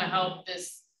really want to help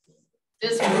this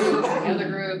group, the other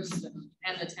groups,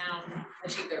 and the town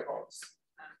achieve their goals.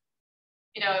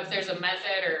 If there's a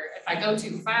method, or if I go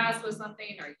too fast with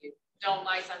something, or you don't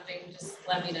like something, just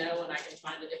let me know and I can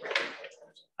find a different thing.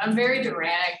 I'm very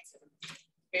direct,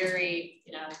 very,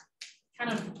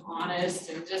 kind of honest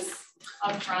and just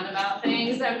upfront about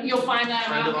things. You'll find that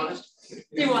kind about of honest.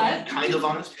 Do what? Kind of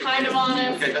honest. Kind of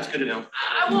honest. Okay, that's good to know.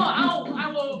 I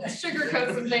will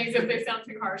sugarcoat some things if they sound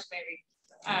too harsh, maybe.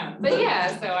 But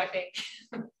yeah, so I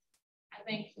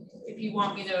think if you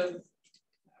want me to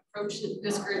approach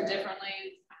this group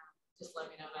differently, just let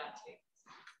me know that too.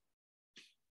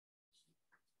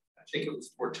 I think it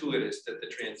was fortuitous that the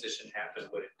transition happened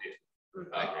when it did.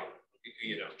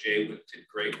 Jay did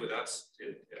great with us,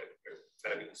 did a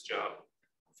fabulous job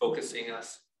focusing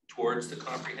us towards the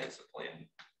comprehensive plan.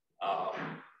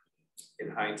 In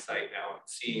hindsight now,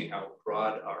 seeing how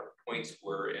broad our points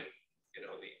were and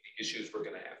the issues we're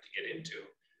going to have to get into,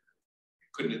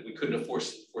 we couldn't have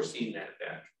foreseen that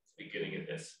back at the beginning of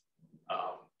this.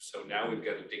 So now we've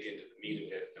got to dig into the meat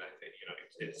of it, and I think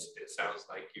it sounds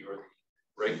like you're the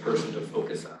right person to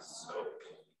focus us. So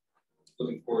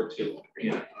looking forward to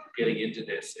getting into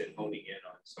this and honing in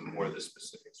on some more of the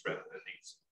specifics rather than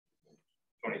these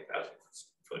 20,000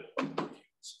 foot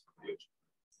views.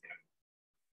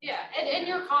 Yeah, and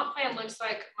your comp plan looks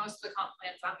like most of the comp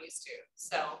plans I'm used to.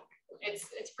 So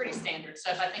it's pretty standard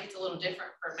stuff. I think it's a little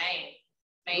different for Maine.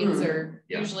 Maines are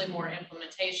usually more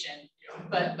implementation,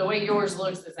 but the way yours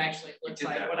looks is actually looks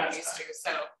like what I'm used to.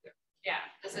 So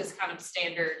this is kind of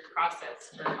standard process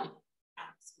for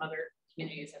some other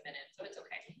communities I've been in, so it's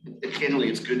okay. And candidly,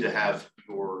 it's good to have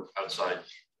your outside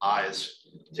eyes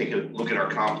take a look at our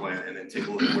comp plan and then take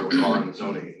a look at where we are in the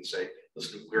zoning and say,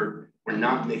 listen, we're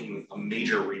not making a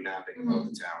major remapping of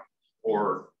the town,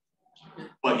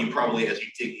 but you probably, as you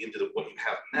dig into what you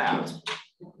have mapped,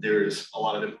 there's a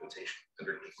lot of implementation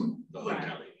underneath the hood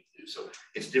now that you need to do. So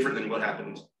it's different than what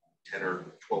happened 10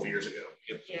 or 12 years ago.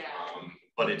 Yeah.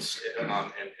 But it's and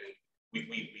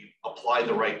we applied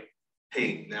the right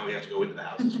paint. Now we have to go into the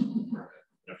houses.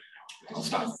 I'll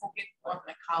stop. What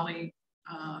my colleague,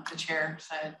 the chair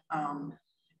said,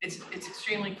 it's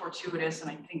extremely fortuitous, and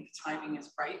I think the timing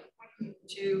is right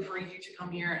for you to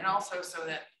come here, and also so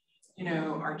that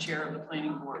our chair of the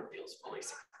planning board feels fully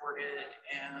supported,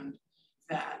 and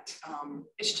that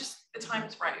it's just the time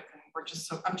is right, and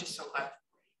I'm just so glad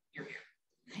you're here.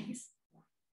 Nice.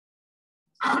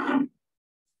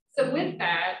 So with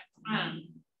that,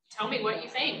 tell me what you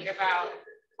think about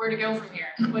where to go from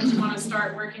here. What you want to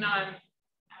start working on,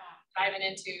 diving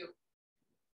into.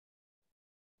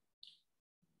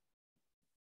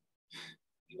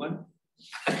 You want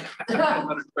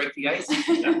to break the ice?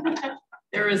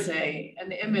 There is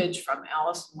an image from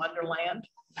Alice in Wonderland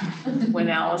when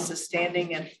Alice is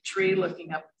standing in a tree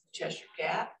looking up at the Cheshire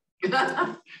Cat.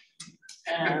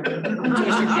 And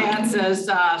Cheshire Cat says,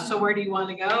 so where do you want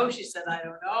to go? She said, I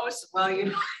don't know. I said, well,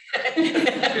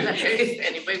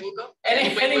 Anyway, we'll go.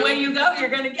 Anyway you go, you're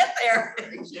going to get there.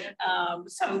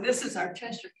 So this is our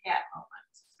Cheshire Cat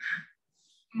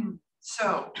moment.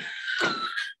 So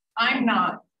I'm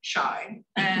not shy,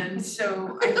 and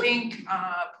so I think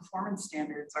performance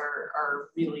standards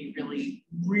are really, really,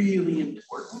 really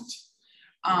important,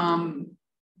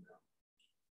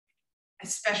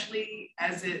 especially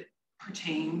as it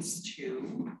pertains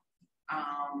to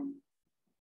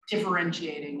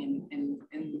differentiating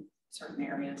in certain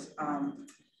areas. I'll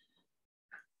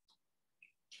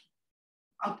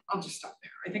just stop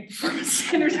there. I think performance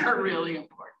standards are really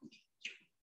important.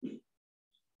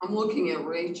 I'm looking at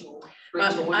Rachel.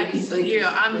 Rachel, what do you think?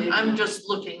 Yeah, I'm just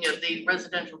looking at the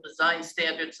residential design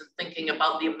standards and thinking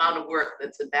about the amount of work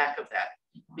that's in back of that,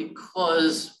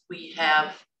 because we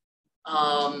have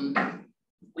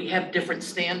different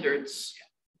standards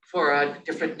for our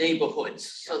different neighborhoods.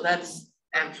 So that's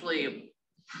actually a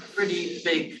pretty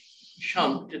big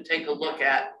chunk to take a look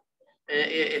at.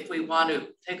 If we want to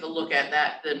take a look at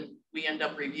that, then we end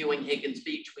up reviewing Higgins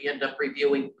Beach. We end up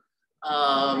reviewing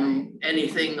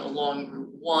anything along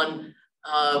Route 1.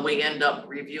 We end up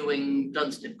reviewing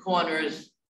Dunstan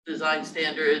Corners design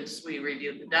standards. We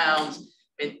review the Downs.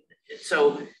 And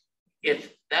so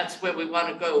if that's where we want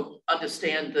to go,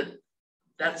 understand that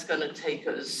that's going to take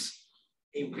us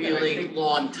a really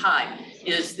long time.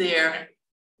 Is there,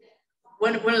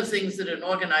 one of the things that an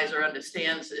organizer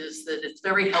understands is that it's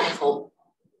very helpful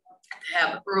to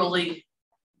have early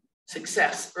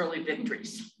success, early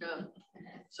victories. Yeah.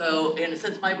 So in a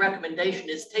sense, my recommendation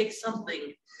is take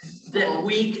something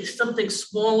that something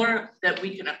smaller that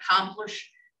we can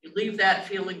accomplish, you leave that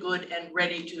feeling good and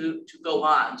ready to go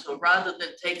on. So rather than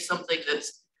take something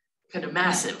that's kind of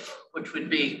massive, which would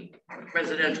be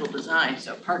residential design.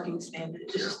 So parking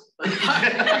standards.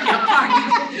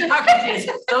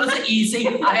 Those are easy.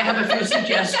 I have a few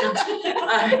suggestions.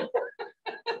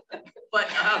 But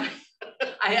I'm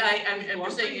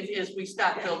saying as we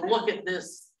start to look at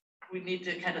this, we need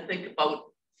to kind of think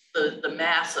about the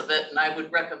mass of it, and I would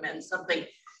recommend something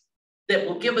that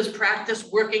will give us practice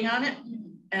working on it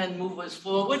and move us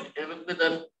forward, and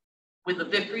with a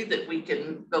victory that we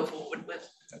can go forward with.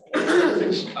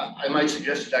 I might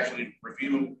suggest to actually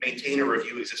maintain or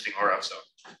review existing RF zone.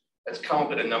 That's come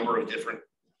up in a number of different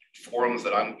forums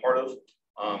that I'm part of,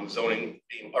 zoning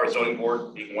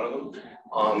board being one of them.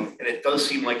 And it does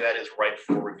seem like that is ripe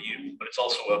for review, but it's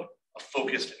also a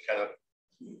focused and kind of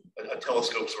a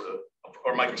telescope sort of,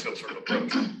 or microscope sort of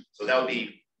approach. So that would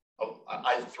be,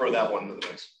 I'd throw that one into the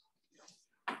mix.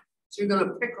 So you're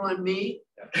gonna pick on me?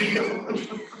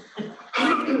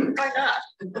 Why not?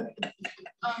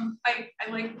 I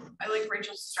like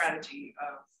Rachel's strategy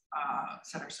of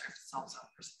set ourselves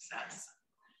up for success,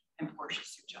 and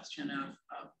Portia's suggestion of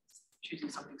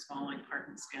choosing something small like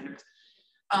parking standards.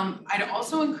 I'd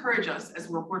also encourage us, as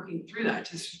we're working through that,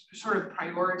 to sort of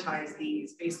prioritize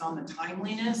these based on the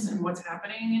timeliness and what's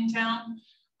happening in town.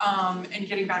 And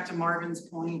getting back to Marvin's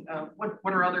point of what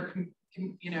are other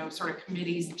sort of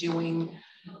committees doing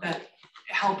that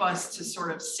help us to sort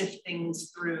of sift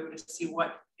things through to see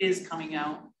what is coming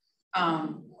out.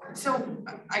 So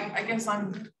I guess I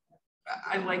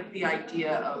like the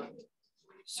idea of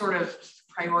sort of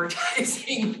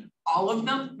prioritizing all of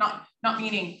them, not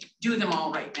meaning do them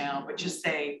all right now, but just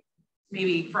say,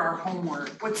 maybe for our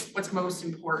homework, what's most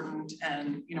important,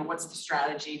 and what's the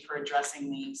strategy for addressing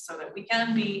these, so that we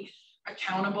can be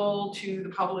accountable to the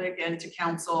public and to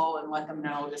council and let them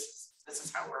know this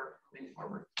is how we're moving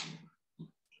forward.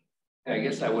 I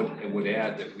guess I would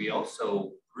add that we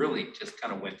also really just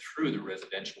kind of went through the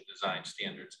residential design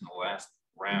standards in the last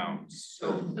round.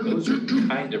 So those are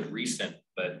kind of recent,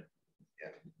 but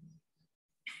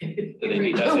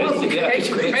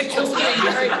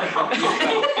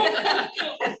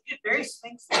very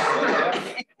Sphinx.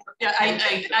 Yeah,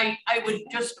 I would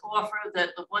just offer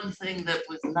that the one thing that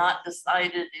was not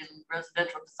decided in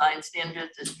residential design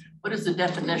standards is what is the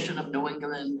definition of New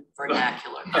England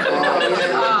vernacular?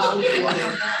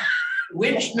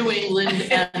 Which New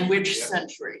England and which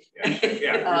century? That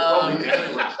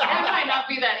might not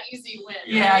be that easy win.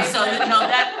 Yeah, so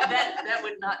that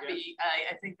would not be,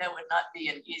 I think that would not be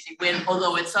an easy win,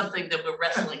 although it's something that we're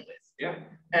wrestling with. Yeah.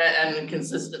 And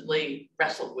consistently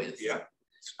wrestled with. Yeah.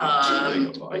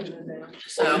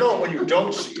 So when you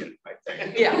don't see it, I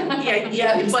think.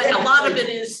 Yeah, but a lot of it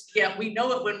is, we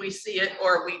know it when we see it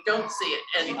or we don't see it.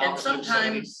 And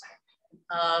sometimes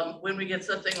when we get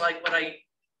something like what I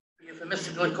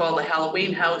euphemistically call the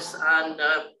Halloween house on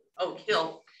Oak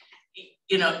Hill,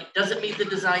 it doesn't meet the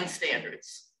design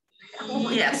standards.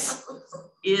 Yes.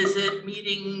 Is it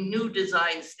meeting new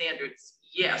design standards?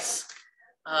 Yes.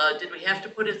 Did we have to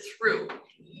put it through?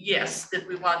 Yes. Did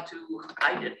we want to?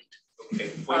 I didn't.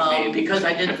 Okay. Because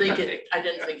I didn't think it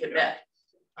met.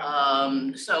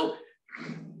 So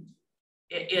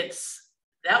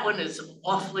that one is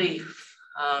awfully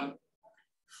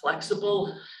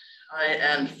flexible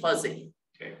and fuzzy.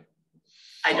 Okay.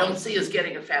 I don't see us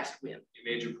getting a fast win. You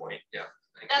made your point. Yeah.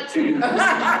 That's You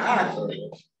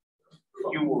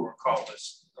will recall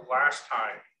this, the last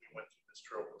time we went through this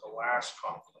drill with the last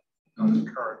conflict on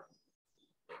the current.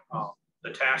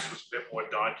 The task was a bit more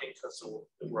daunting because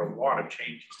there were a lot of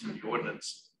changes to the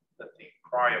ordinance that the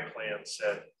prior plan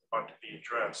said ought to be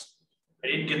addressed. I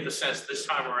didn't get the sense this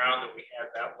time around that we had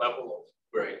that level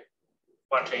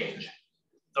of change.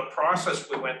 The process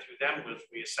we went through then was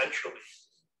we essentially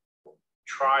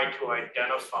tried to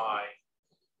identify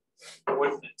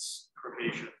ordinance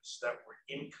provisions that were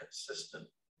inconsistent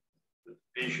with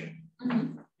vision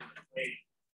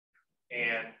and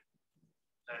then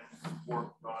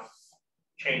worked on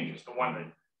changes. The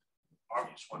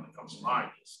obvious one that comes to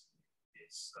mind is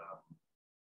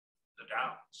the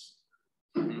Downs.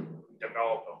 We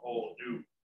developed a whole new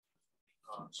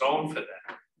zone for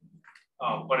that.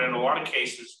 But in a lot of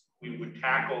cases, we would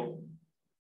tackle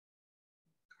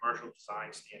commercial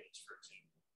design standards, for example.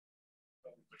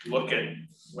 We would look at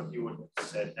what you would have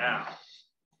said now,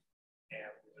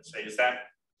 and we would say, does that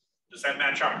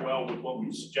match up well with what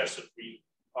we suggested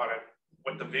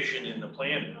what the vision in the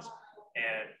plan is?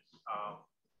 And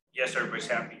yes, everybody's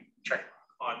happy, check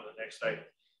on the next item.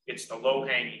 It's the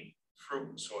low-hanging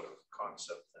fruit sort of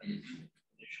concept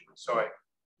initially. So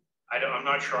I'm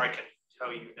not sure I can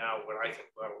tell you now what I think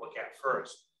we ought to look at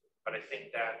first, but I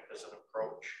think that as an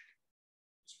approach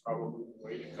is probably the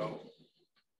way to go.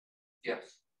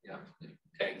 Yes, yeah, it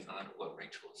tags on to what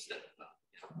Rachel said about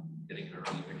getting an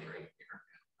early victory here,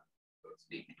 so to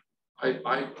speak.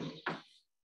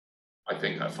 I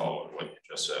think I followed what you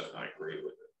just said, and I agree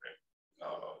with it.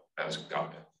 As a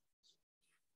comment,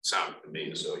 it sounded to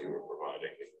me as though you were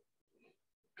providing a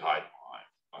guideline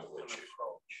on which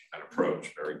an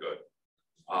approach. Very good.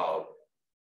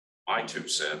 My 2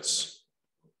 cents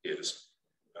is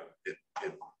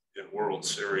in World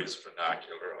Series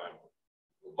vernacular, I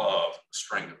love a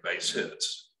string of base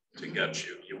hits to get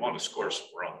you. You want to score some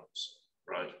runs,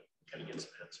 right? Gotta get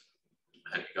some hits.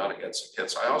 And you got to get some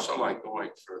hits. I also like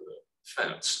going for the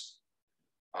fence.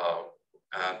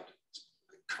 And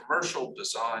commercial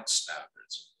design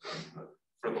standards.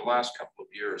 For the last couple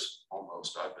of years,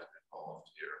 almost, I've been involved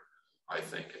here. I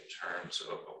think in terms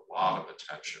of a lot of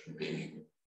attention being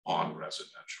on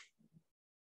residential.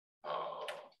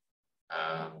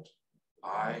 And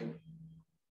I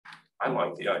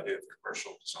like the idea of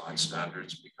commercial design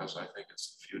standards because I think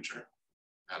it's the future.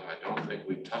 And I don't think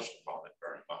we've touched upon it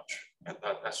very much. And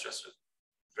that's just a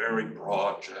very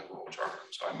broad general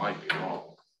terms. I might be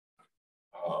wrong.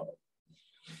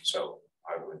 So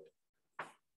I would,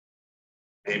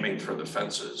 aiming for the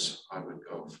fences, I would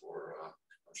go for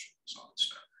commercial design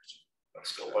standards. That's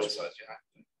still white size, yeah.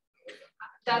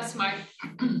 That's my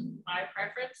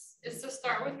preference is to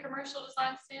start with commercial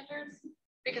design standards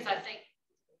because I think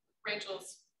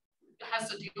Rachel's has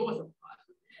to deal with them.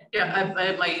 Yeah,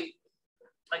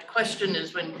 my question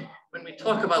is when we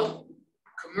talk about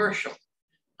commercial.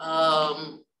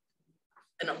 An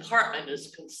apartment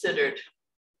is considered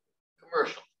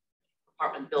commercial,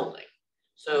 apartment building.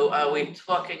 So are we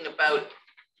talking about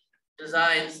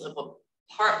designs of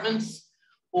apartments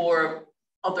or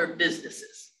other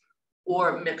businesses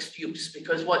or mixed use?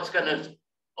 Because what's going to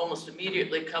almost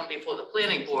immediately come before the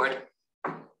planning board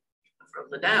from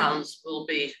the Downs will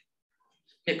be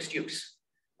mixed use,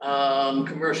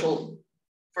 commercial,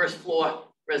 first floor,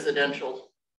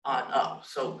 residential on up.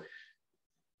 So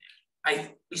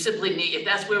we simply need, if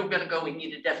that's where we're going to go, we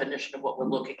need a definition of what we're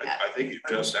looking at. I think you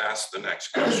just asked the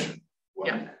next question.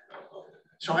 Yeah.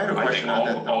 So I have a I question think on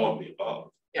that. all of the above,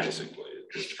 Yeah. basically.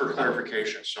 Just for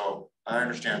clarification, so I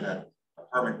understand that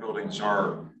apartment buildings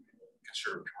are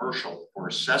considered commercial for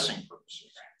assessing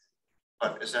purposes,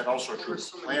 but is that also true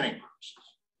for planning purposes?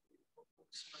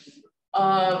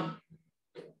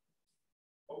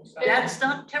 That's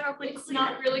not terribly It's clear.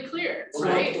 not really clear, It's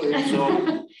not right? clear. So, And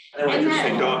that-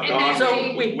 Hey, Don, and that So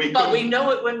may- but we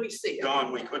know it when we see it.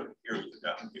 Don, we couldn't hear you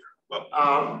down here. But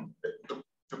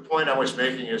The point I was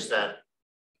making is that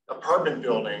apartment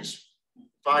buildings,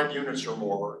 5 units or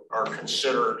more, are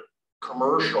considered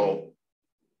commercial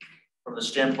from the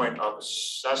standpoint of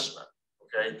assessment.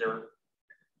 Okay,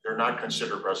 they're not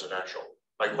considered residential.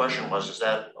 My question was, is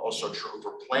that also true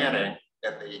for planning?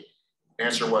 And the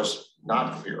answer was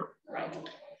not clear. Right.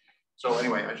 So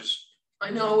anyway, I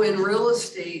know in real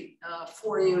estate,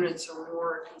 4 units or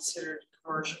more are considered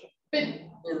commercial. But,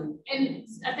 And and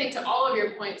I think to all of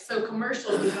your points, so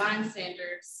commercial design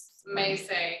standards may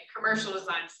say commercial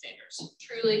design standards,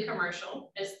 truly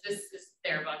commercial is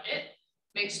their bucket.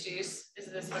 Mixed use is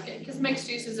this bucket, because mixed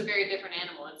use is a very different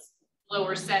animal. It's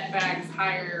lower setbacks,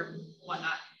 higher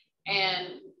whatnot.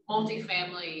 And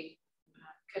multifamily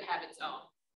could have its own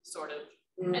sort of,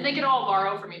 and they could all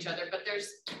borrow from each other, but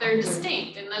they're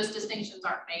distinct, and those distinctions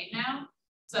aren't made now.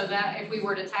 So that if we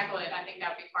were to tackle it, I think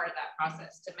that would be part of that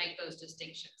process to make those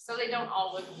distinctions. So they don't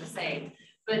all look the same,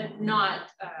 but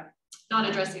not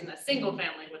addressing the single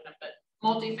family with them, but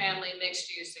multifamily, mixed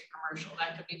use, and commercial,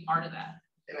 that could be part of that.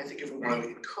 And I think if we want to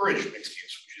encourage mixed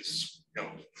use, which is, the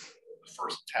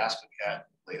first task that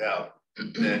we had laid out,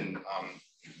 then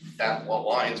that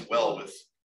aligns well with,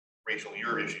 Rachel,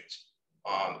 your issues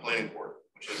on the planning board,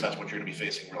 which is that's what you're going to be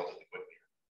facing relatively quickly.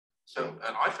 So,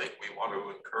 and I think we want to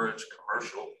encourage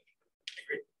commercial,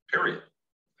 period.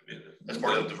 I mean, As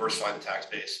part of diversifying the tax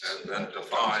base. and then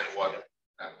define what,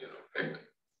 pick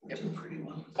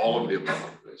all of the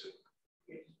above, basically.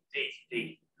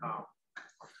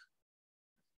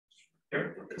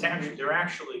 They're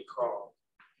actually called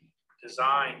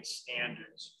design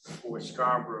standards for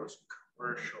Scarborough's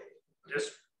commercial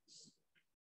district.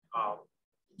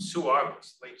 Sue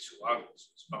August, late Sue August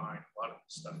was behind a lot of the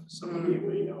stuff, some of you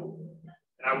may know.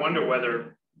 And I wonder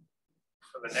whether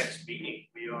for the next meeting,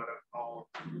 we ought to all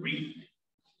read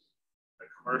the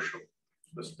commercial,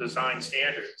 the design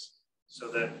standards, so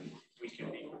that we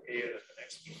can be prepared at the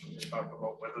next meeting to talk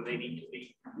about whether they need to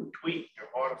be tweaked or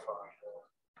modified or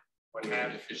what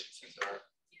have Deficiencies are.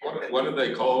 What are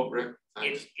they called, Rick?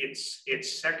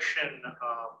 It's section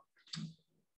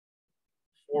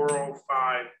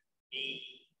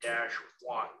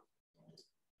 405B-1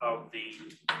 of the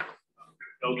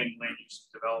building land use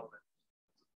development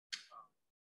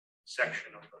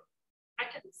section of the. I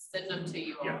can send them to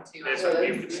you all too. There's a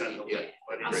you can send them,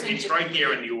 but it's right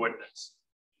there in the ordinance.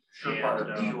 Sure, part of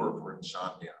the cure for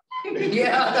insomnia.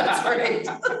 yeah, that's right.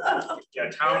 Yeah,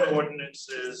 town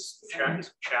ordinances,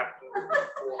 chapter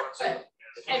 4.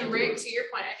 And Rick, to your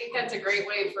point, I think that's a great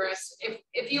way for us,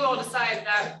 if you all decide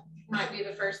that might be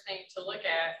the first thing to look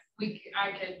at,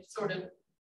 I could sort of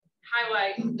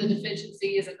highlight the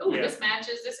deficiencies and, oh, this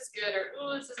matches, this is good, or,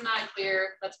 oh, this is not clear,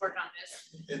 let's work on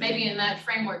this. Maybe in that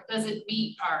framework, does it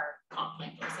meet our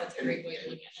conflict list? That's a great way to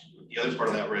look at it. The other part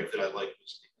of that, Rick, that I like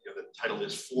was, the title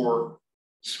is for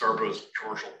Scarborough's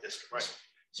commercial districts. Right.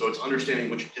 So it's understanding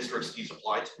which districts these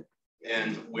apply to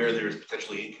and where there's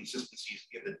potentially inconsistencies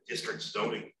in the district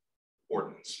zoning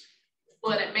ordinance.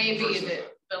 Well, it may be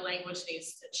that the language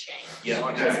needs to change. Yeah,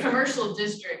 Because exactly. commercial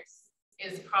districts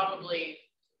is probably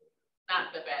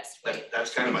not the best way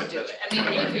That's kind of my, to do that's it. I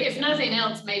mean, if nothing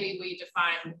else, maybe we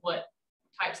define what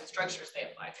types of structures they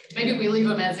apply to. Maybe we leave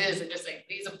them as is and just say,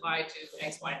 these apply to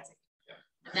X, Y, and Z.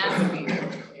 And that would be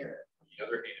really clear. On the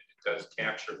other hand, it does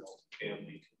capture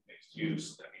multifamily mixed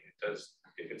use. I mean, it does,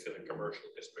 if it's in a commercial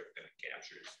district, then it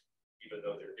captures, even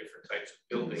though there are different types of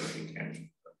buildings, it captures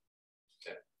them.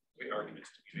 Okay. Arguments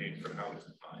to be made for how it's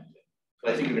defined.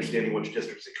 but I think understanding which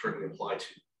districts they currently apply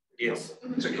to. Yes.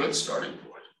 It's a good starting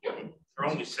point. They're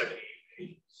only 78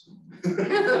 pages.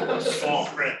 Small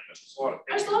print, there's a lot of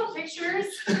There's a lot of pictures.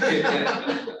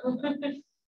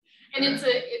 And it's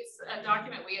a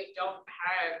document we don't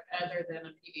have other than a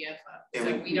PDF of, Yeah,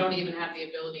 so we don't even have the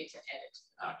ability to edit.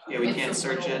 the document. Yeah, we It's can't a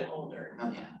search little it. Older,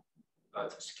 Okay. yeah.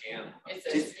 It's a scan. It's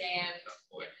a scan.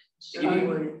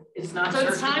 It's not. So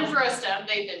it's time searchable. for us to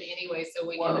update them anyway, so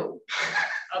we can Whoa.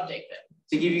 update them.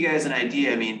 To give you guys an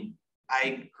idea, I mean,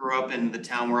 I grew up in the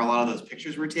town where a lot of those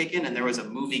pictures were taken, and there was a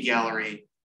movie gallery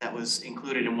that was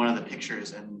included in one of the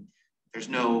pictures, and there's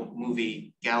no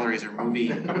movie galleries or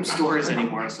movie stores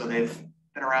anymore, so they've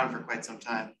been around for quite some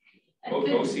time.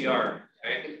 OCR.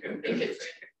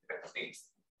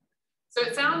 So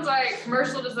it sounds like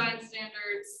commercial design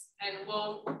standards, and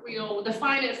we'll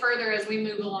define it further as we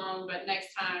move along, but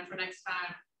next time,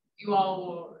 you all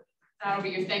will, that'll be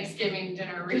your Thanksgiving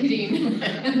dinner reading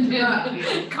and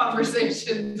then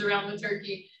conversations around the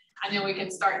turkey. And then we can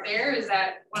start there. Is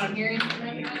that what I'm hearing from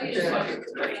everybody? Yeah.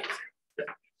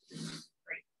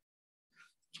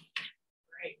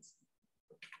 Great.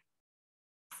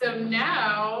 So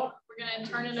now we're gonna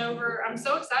turn it over. I'm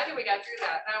so excited we got through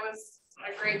that. That was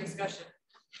a great discussion.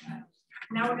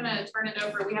 Now we're gonna turn it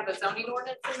over. We have a zoning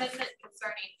ordinance amendment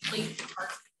concerning fleet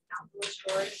parking and outdoor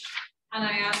storage. And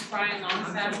I asked Brian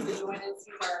Longstaff to join us,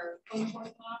 he's our code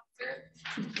enforcement officer.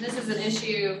 And this is an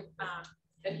issue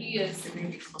that he is. Is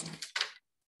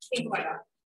it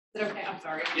okay? I'm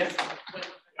sorry. Yes.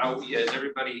 Is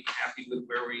everybody happy with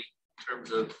where we, in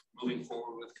terms of moving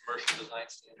forward with commercial design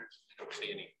standards? I don't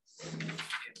see any.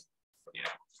 Yeah,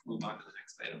 move on to the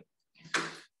next item.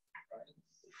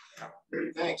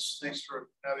 Thanks for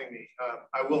having me.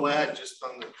 I will add, just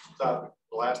on the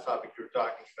last topic you were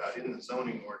talking about, in the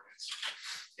zoning ordinance,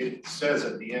 it says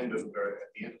at the end of the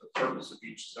purpose of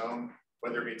each zone,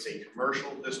 whether it's a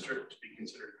commercial district to be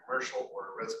considered commercial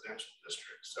or a residential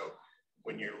district. So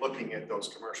when you're looking at those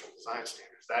commercial design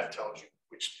standards, that tells you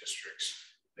which districts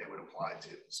they would apply to.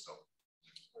 So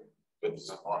good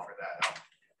to offer that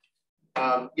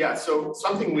up. Yeah, so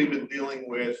something we've been dealing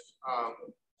with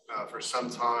for some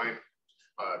time.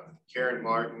 Karen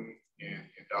Martin and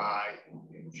I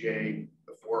and Jay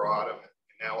before Autumn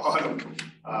and now Autumn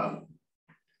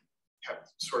have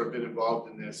sort of been involved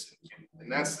in this,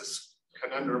 and that's this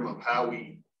conundrum of how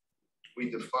we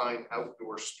define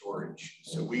outdoor storage.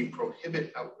 So we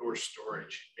prohibit outdoor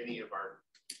storage in many of our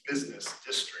business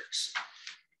districts.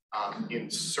 In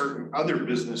certain other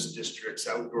business districts,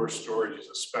 outdoor storage is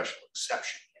a special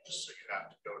exception. So you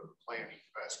have to go to the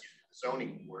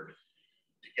zoning board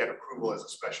to get approval as a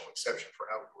special exception for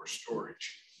outdoor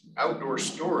storage. Outdoor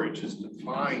storage is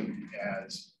defined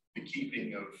as the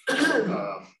keeping of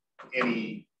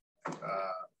any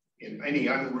in any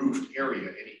unroofed area,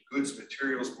 any goods,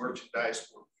 materials, merchandise,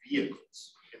 or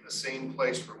vehicles in the same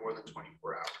place for more than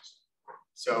 24 hours.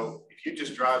 So if you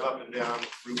just drive up and down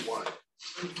Route 1,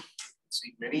 you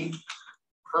see many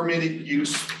permitted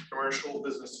use commercial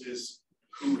businesses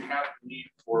who have the need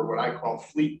for what I call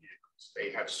fleet vehicles. They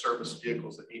have service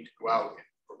vehicles that need to go out and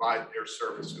provide their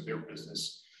service to their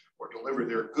business or deliver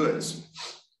their goods.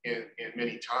 And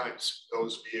many times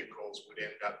those vehicles would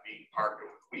end up being parked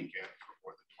over the weekend for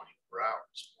more than 24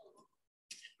 hours.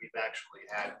 We've actually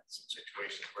had some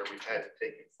situations where we've had to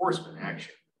take enforcement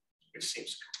action, which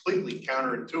seems completely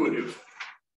counterintuitive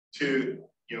to,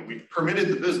 we've permitted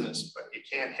the business, but you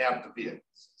can't have the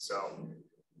vehicles. So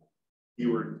we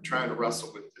were trying to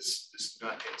wrestle with this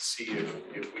nut and see if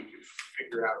we could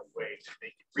figure out a way to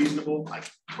make it reasonable. I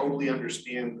totally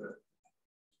understand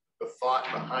the thought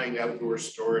behind outdoor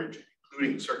storage,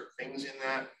 including certain things in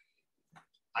that.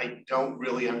 I don't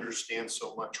really understand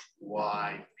so much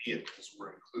why vehicles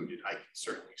were included. I can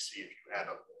certainly see if you had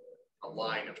a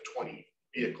line of 20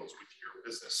 vehicles with your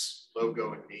business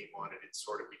logo and name on it, it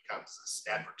sort of becomes this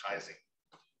advertising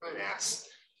mass.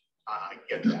 I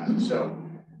get that. So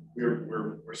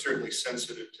we're certainly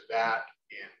sensitive to that.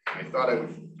 And I thought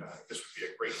this would be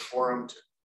a great forum to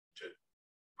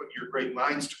put your great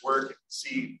minds to work and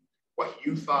see what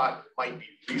you thought might be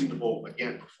reasonable.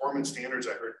 Again, performance standards,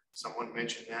 I heard someone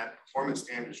mention that. Performance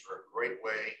standards are a great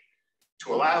way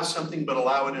to allow something, but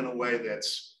allow it in a way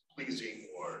that's pleasing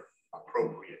or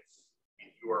appropriate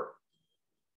in your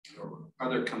Are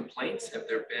there complaints? Have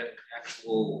there been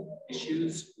actual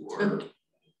issues or?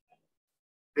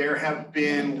 There have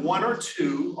been one or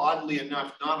two, oddly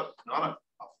enough, not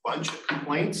a bunch of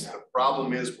complaints. The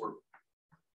problem is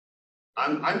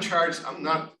I'm charged, I'm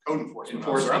not code enforcement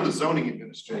officer, I'm the zoning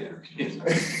administrator.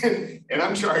 And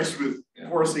I'm charged with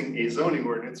enforcing a zoning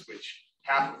ordinance,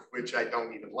 half of which I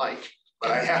don't even like,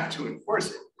 but I have to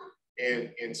enforce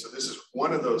it. And so this is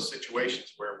one of those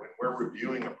situations where when we're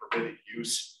reviewing a permitted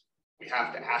use, we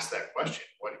have to ask that question,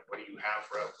 what do you have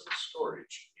for outdoor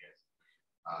storage?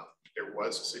 And there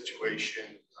was a situation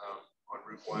on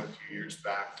Route 1 a few years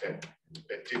back that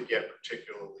did get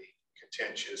particularly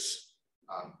contentious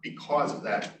because of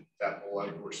that whole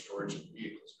outdoor storage of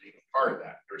vehicles being a part of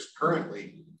that. There's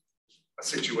currently a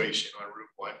situation on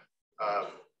Route 1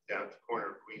 down at the corner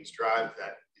of Queens Drive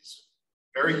that is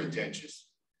very contentious,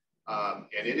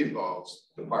 and it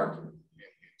involves the parking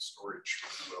and storage,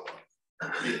 if you will,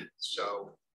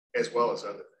 so as well as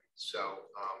other things. So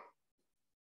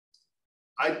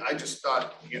I just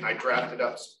thought, you know, I drafted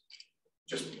up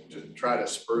just to try to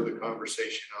spur the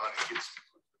conversation on and get some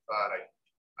thought.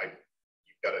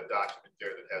 You've got a document there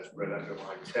that has red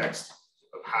underlined text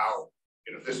of how,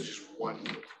 you know, this is just one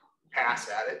pass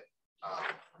at it,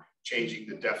 changing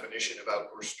the definition of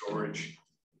outdoor storage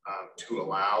to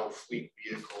allow fleet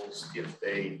vehicles if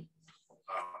they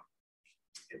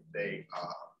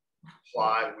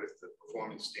comply with the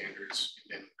performance standards,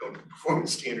 and then go to the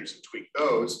performance standards and tweak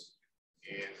those.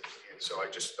 And so I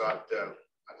just thought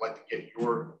I'd like to get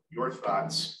your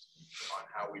thoughts on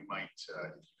how we might,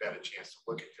 if you've had a chance to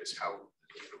look at this, how,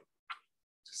 you know,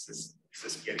 is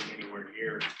this getting anywhere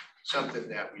near something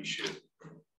that we should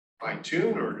fine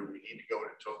tune, or do we need to go in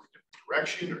a totally different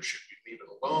direction, or should we leave it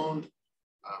alone?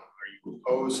 Are you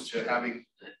opposed to having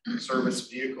service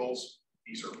vehicles?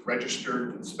 These are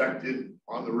registered, inspected,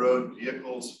 on the road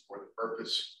vehicles for the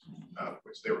purpose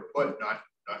which they were put, not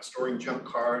storing junk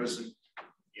cars and,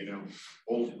 you know,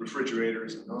 old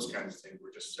refrigerators and those kinds of things.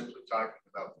 We're just simply talking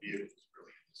about vehicles,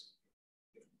 really.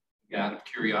 Yeah, out of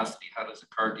curiosity, how does a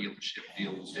car dealership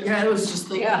deal with this? Yeah, I was just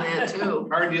thinking that too.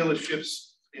 Car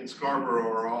dealerships in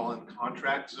Scarborough are all in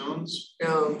contract zones.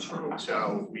 Oh, true.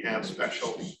 So we have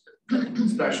special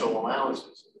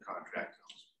allowances in the contract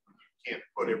zones. You can't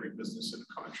put every business in a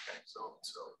contract zone.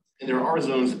 So, and there are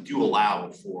zones that do allow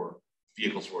for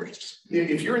vehicle storage.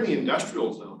 if you're in the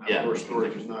industrial zone, outdoor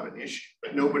storage is not an issue.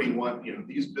 But nobody you know,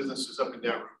 these businesses up and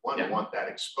down Route 1 want that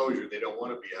exposure. They don't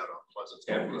want to be out on Pleasant.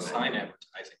 Yeah, sign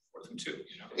advertising for them too,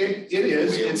 you know. It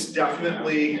is. It's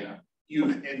definitely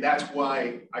and that's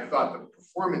why I thought the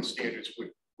performance standards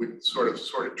would sort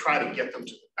of try to get them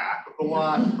to the back of the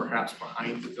lot, perhaps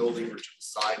behind the building or to the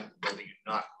side of the building,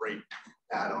 and not right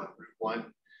that on Route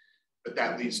 1. But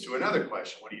that leads to another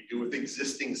question. What do you do with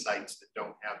existing sites that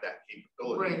don't have that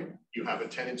capability? Right. You have a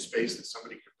tenant space that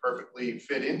somebody could perfectly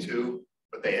fit into,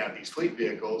 but they have these fleet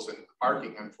vehicles, and the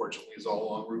parking, unfortunately, is all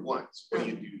along Route 1. So what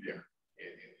do you do there?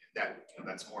 And that, you know,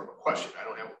 that's more of a question. I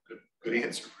don't have a good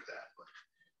answer for that.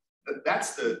 But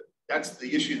that's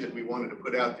the issue that we wanted to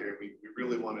put out there. We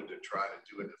really wanted to try to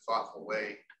do it in a thoughtful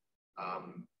way,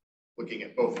 looking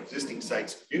at both existing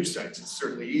sites and new sites. It's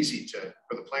certainly easy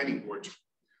for the planning board to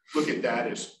look at that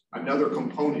as another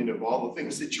component of all the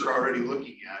things that you're already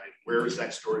looking at, and where is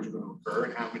that storage going to occur,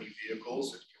 and how many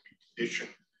vehicles, and can we condition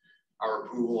our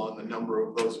approval on the number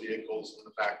of those vehicles and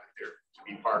the fact that they're to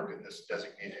be parked in this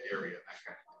designated area, that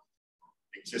kind of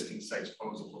thing. Existing sites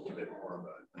pose a little bit more of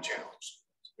a challenge.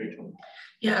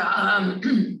 Yeah,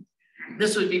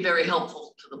 this would be very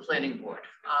helpful to the planning board.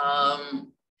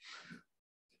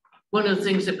 One of the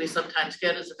things that we sometimes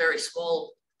get is a very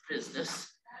small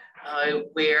business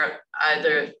where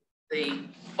either the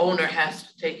owner has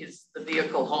to take the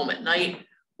vehicle home at night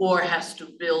or has to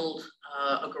build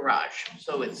a garage,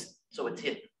 so it's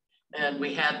hidden. And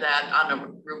we had that on a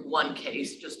Route 1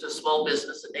 case, just a small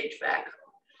business in HVAC,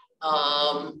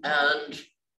 and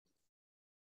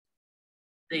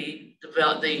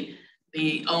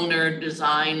the owner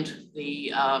designed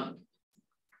the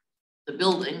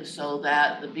building so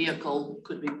that the vehicle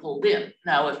could be pulled in.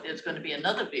 Now, if there's going to be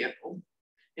another vehicle,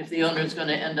 if the owner is going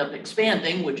to end up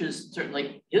expanding, which is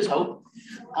certainly his hope,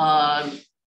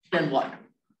 then what?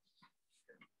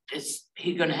 Is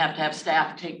he going to have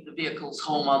staff take the vehicles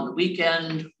home on the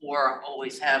weekend, or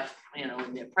always have, you know,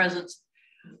 in their presence?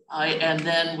 And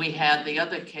then we had the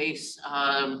other case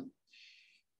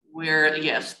where,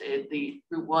 yes, the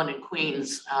Route 1 in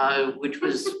Queens, which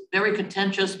was very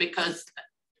contentious because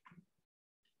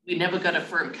we never got a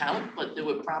firm count, but there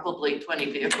were probably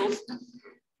 20 vehicles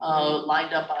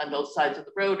lined up on both sides of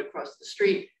the road across the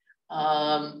street,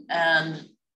 and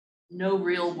no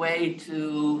real way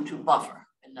to buffer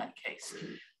in that case.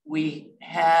 We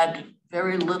had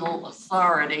very little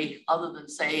authority other than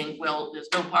saying, well, there's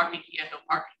no parking here, no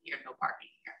parking here, no parking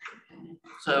here.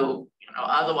 So, you know,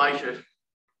 otherwise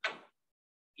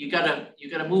you gotta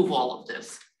move all of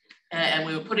this. And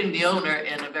we were putting the owner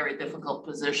in a very difficult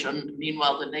position.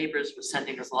 Meanwhile, the neighbors were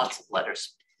sending us lots of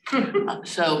letters.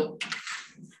 So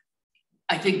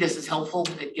I think this is helpful.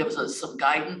 It gives us some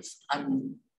guidance.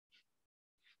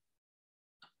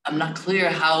 I'm not clear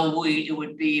how it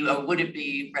would be, or would it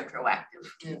be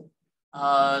retroactive? Yeah.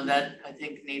 That I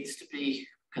think needs to be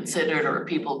considered, or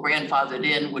people grandfathered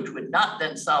in, which would not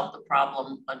then solve the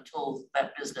problem until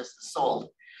that business is sold.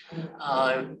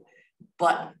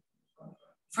 But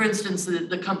for instance,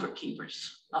 the Comfort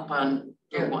Keepers up on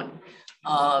Route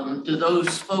 1, do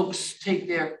those folks take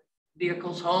their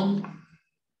vehicles home?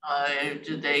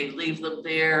 Do they leave them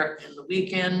there in the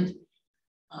weekend?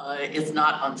 It's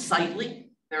not unsightly.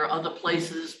 There are other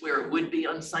places where it would be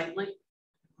unsightly.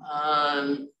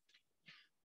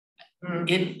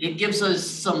 It gives us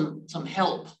some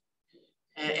help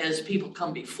as people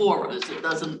come before us. It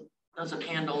doesn't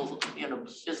handle, you know,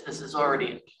 businesses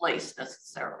already in place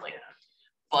necessarily.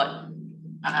 But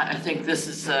I think this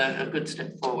is a good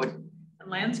step forward. And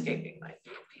landscaping might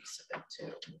be a piece of it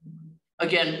too.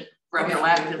 Again,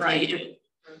 retroactively, Right. if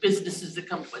businesses that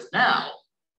come to us now,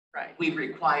 Right. we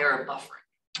require buffering.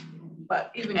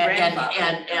 But even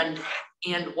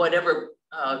And whatever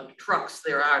trucks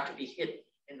there are to be hit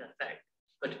in effect,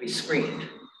 but to be screened.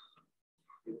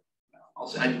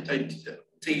 Also, I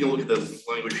taking a look at the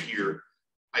language here,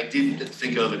 I did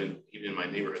think of it, even in my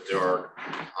neighborhood, there are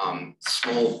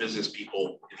small business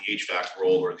people in the HVAC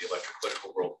world or the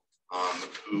electrical world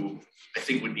who I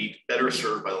think would be better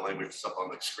served by the language that's up on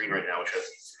the screen right now, which has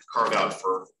carve out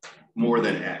for more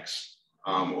than X.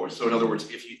 Or so in other words,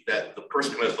 if the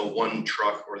person who has the one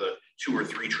truck or the 2 or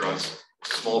 3 trucks,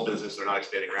 small business, they're not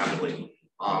expanding rapidly.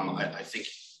 I think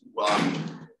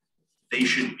they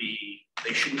shouldn't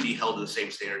be held to the same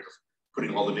standards of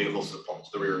putting all the vehicles to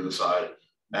the rear or the side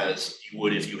as you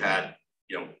would if you had,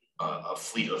 you know, a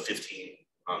fleet of 15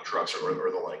 trucks or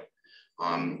the like.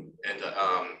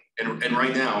 And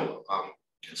right now,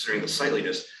 considering the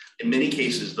sightliness, in many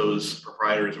cases, those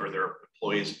proprietors or their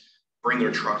employees bring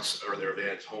their trucks or their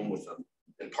vans home with them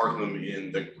and park them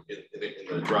in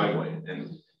the driveway.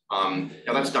 And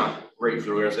now that's not great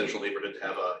for a residential neighborhood to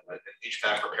have an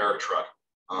HVAC repair truck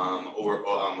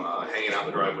hanging out in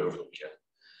the driveway over the weekend.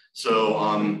 So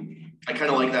I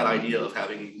kind of like that idea of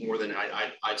having more than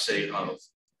I'd say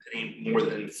any more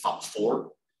than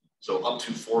 4. So up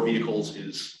to 4 vehicles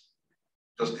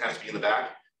doesn't have to be in the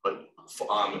back, but for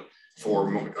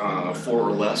 4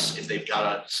 or less, if they've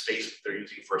got a space that they're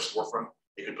using for a storefront,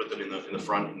 they could put them in the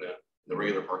front in the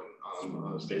regular parking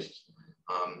spaces.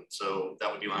 So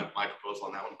that would be my proposal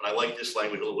on that one. But I like this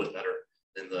language a little bit better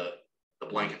than the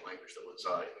blanket language that was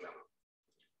in the memo.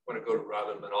 I want to go to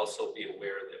Robin, but also be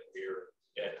aware that we're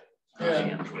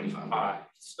at 25.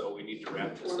 So we need to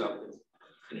wrap this up and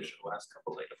finish the last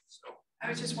couple items. So I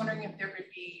was just wondering if there could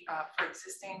be, for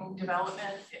existing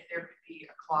development, if there could be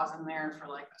a clause in there for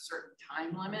like a certain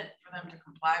time limit for them to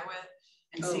comply with,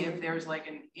 and see if there's like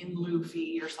an in lieu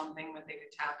fee or something that they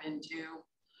could tap into,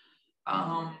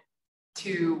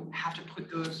 to have to put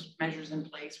those measures in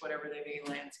place, whatever they be,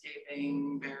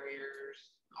 landscaping,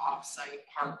 barriers, off-site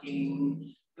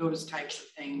parking, those types of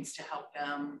things to help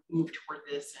them move toward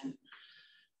this in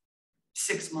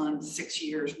 6 months, 6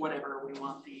 years, whatever we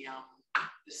want the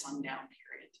sundown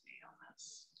period to be on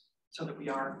this, so that we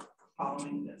are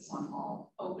following this on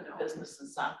all. Open a business in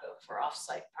Saco for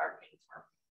off-site parking for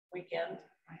weekend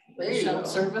Shuttle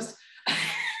service.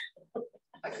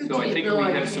 I think we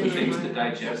have some things to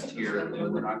digest here, and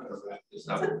we're not going to wrap this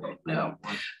up in No.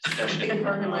 one session.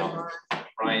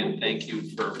 Brian, thank you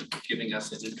for giving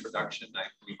us an introduction.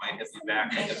 We might have you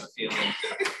back. I have a feeling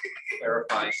to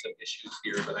clarify some issues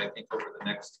here, but I think over the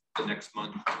next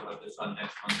month, this on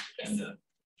next month's agenda,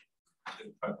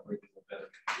 to probably be a better.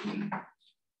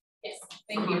 Yes,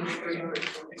 thank you.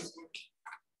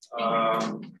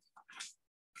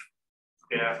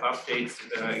 Staff updates,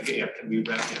 can we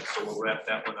wrap it? So we'll wrap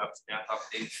that one up. Staff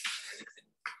updates.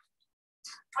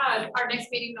 Our next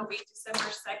meeting will be December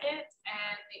 2nd,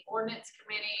 and the ordinance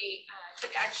committee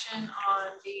took action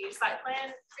on the site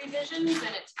plan revisions,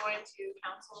 and it's going to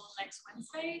council next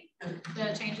Wednesday.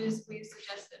 The changes we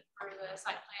suggested for the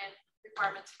site plan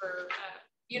requirements for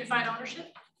unified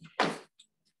ownership.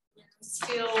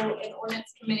 Still, an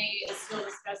ordinance committee is still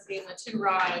discussing the 2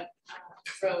 rod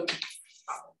road.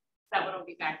 That one will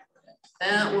be back.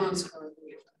 That one's going to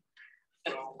be.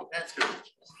 That's good.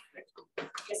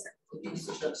 Yes,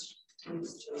 sir.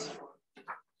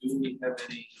 Do we have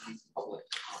any public?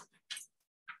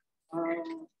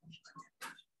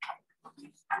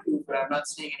 But I'm not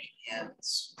seeing any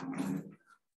hands.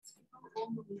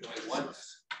 Going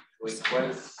once, going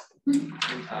twice, 3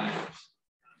 times.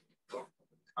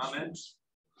 Comments?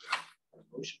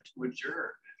 Motion to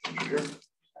adjourn.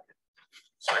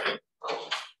 Second. Oh.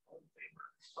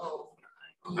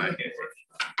 Okay. Thank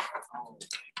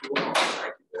you all.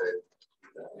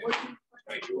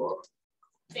 Thank you.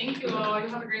 Thank you all. You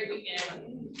have a great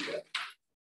weekend.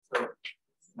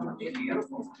 It's gonna be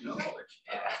beautiful.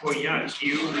 Well, yeah, it's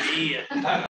you, me, and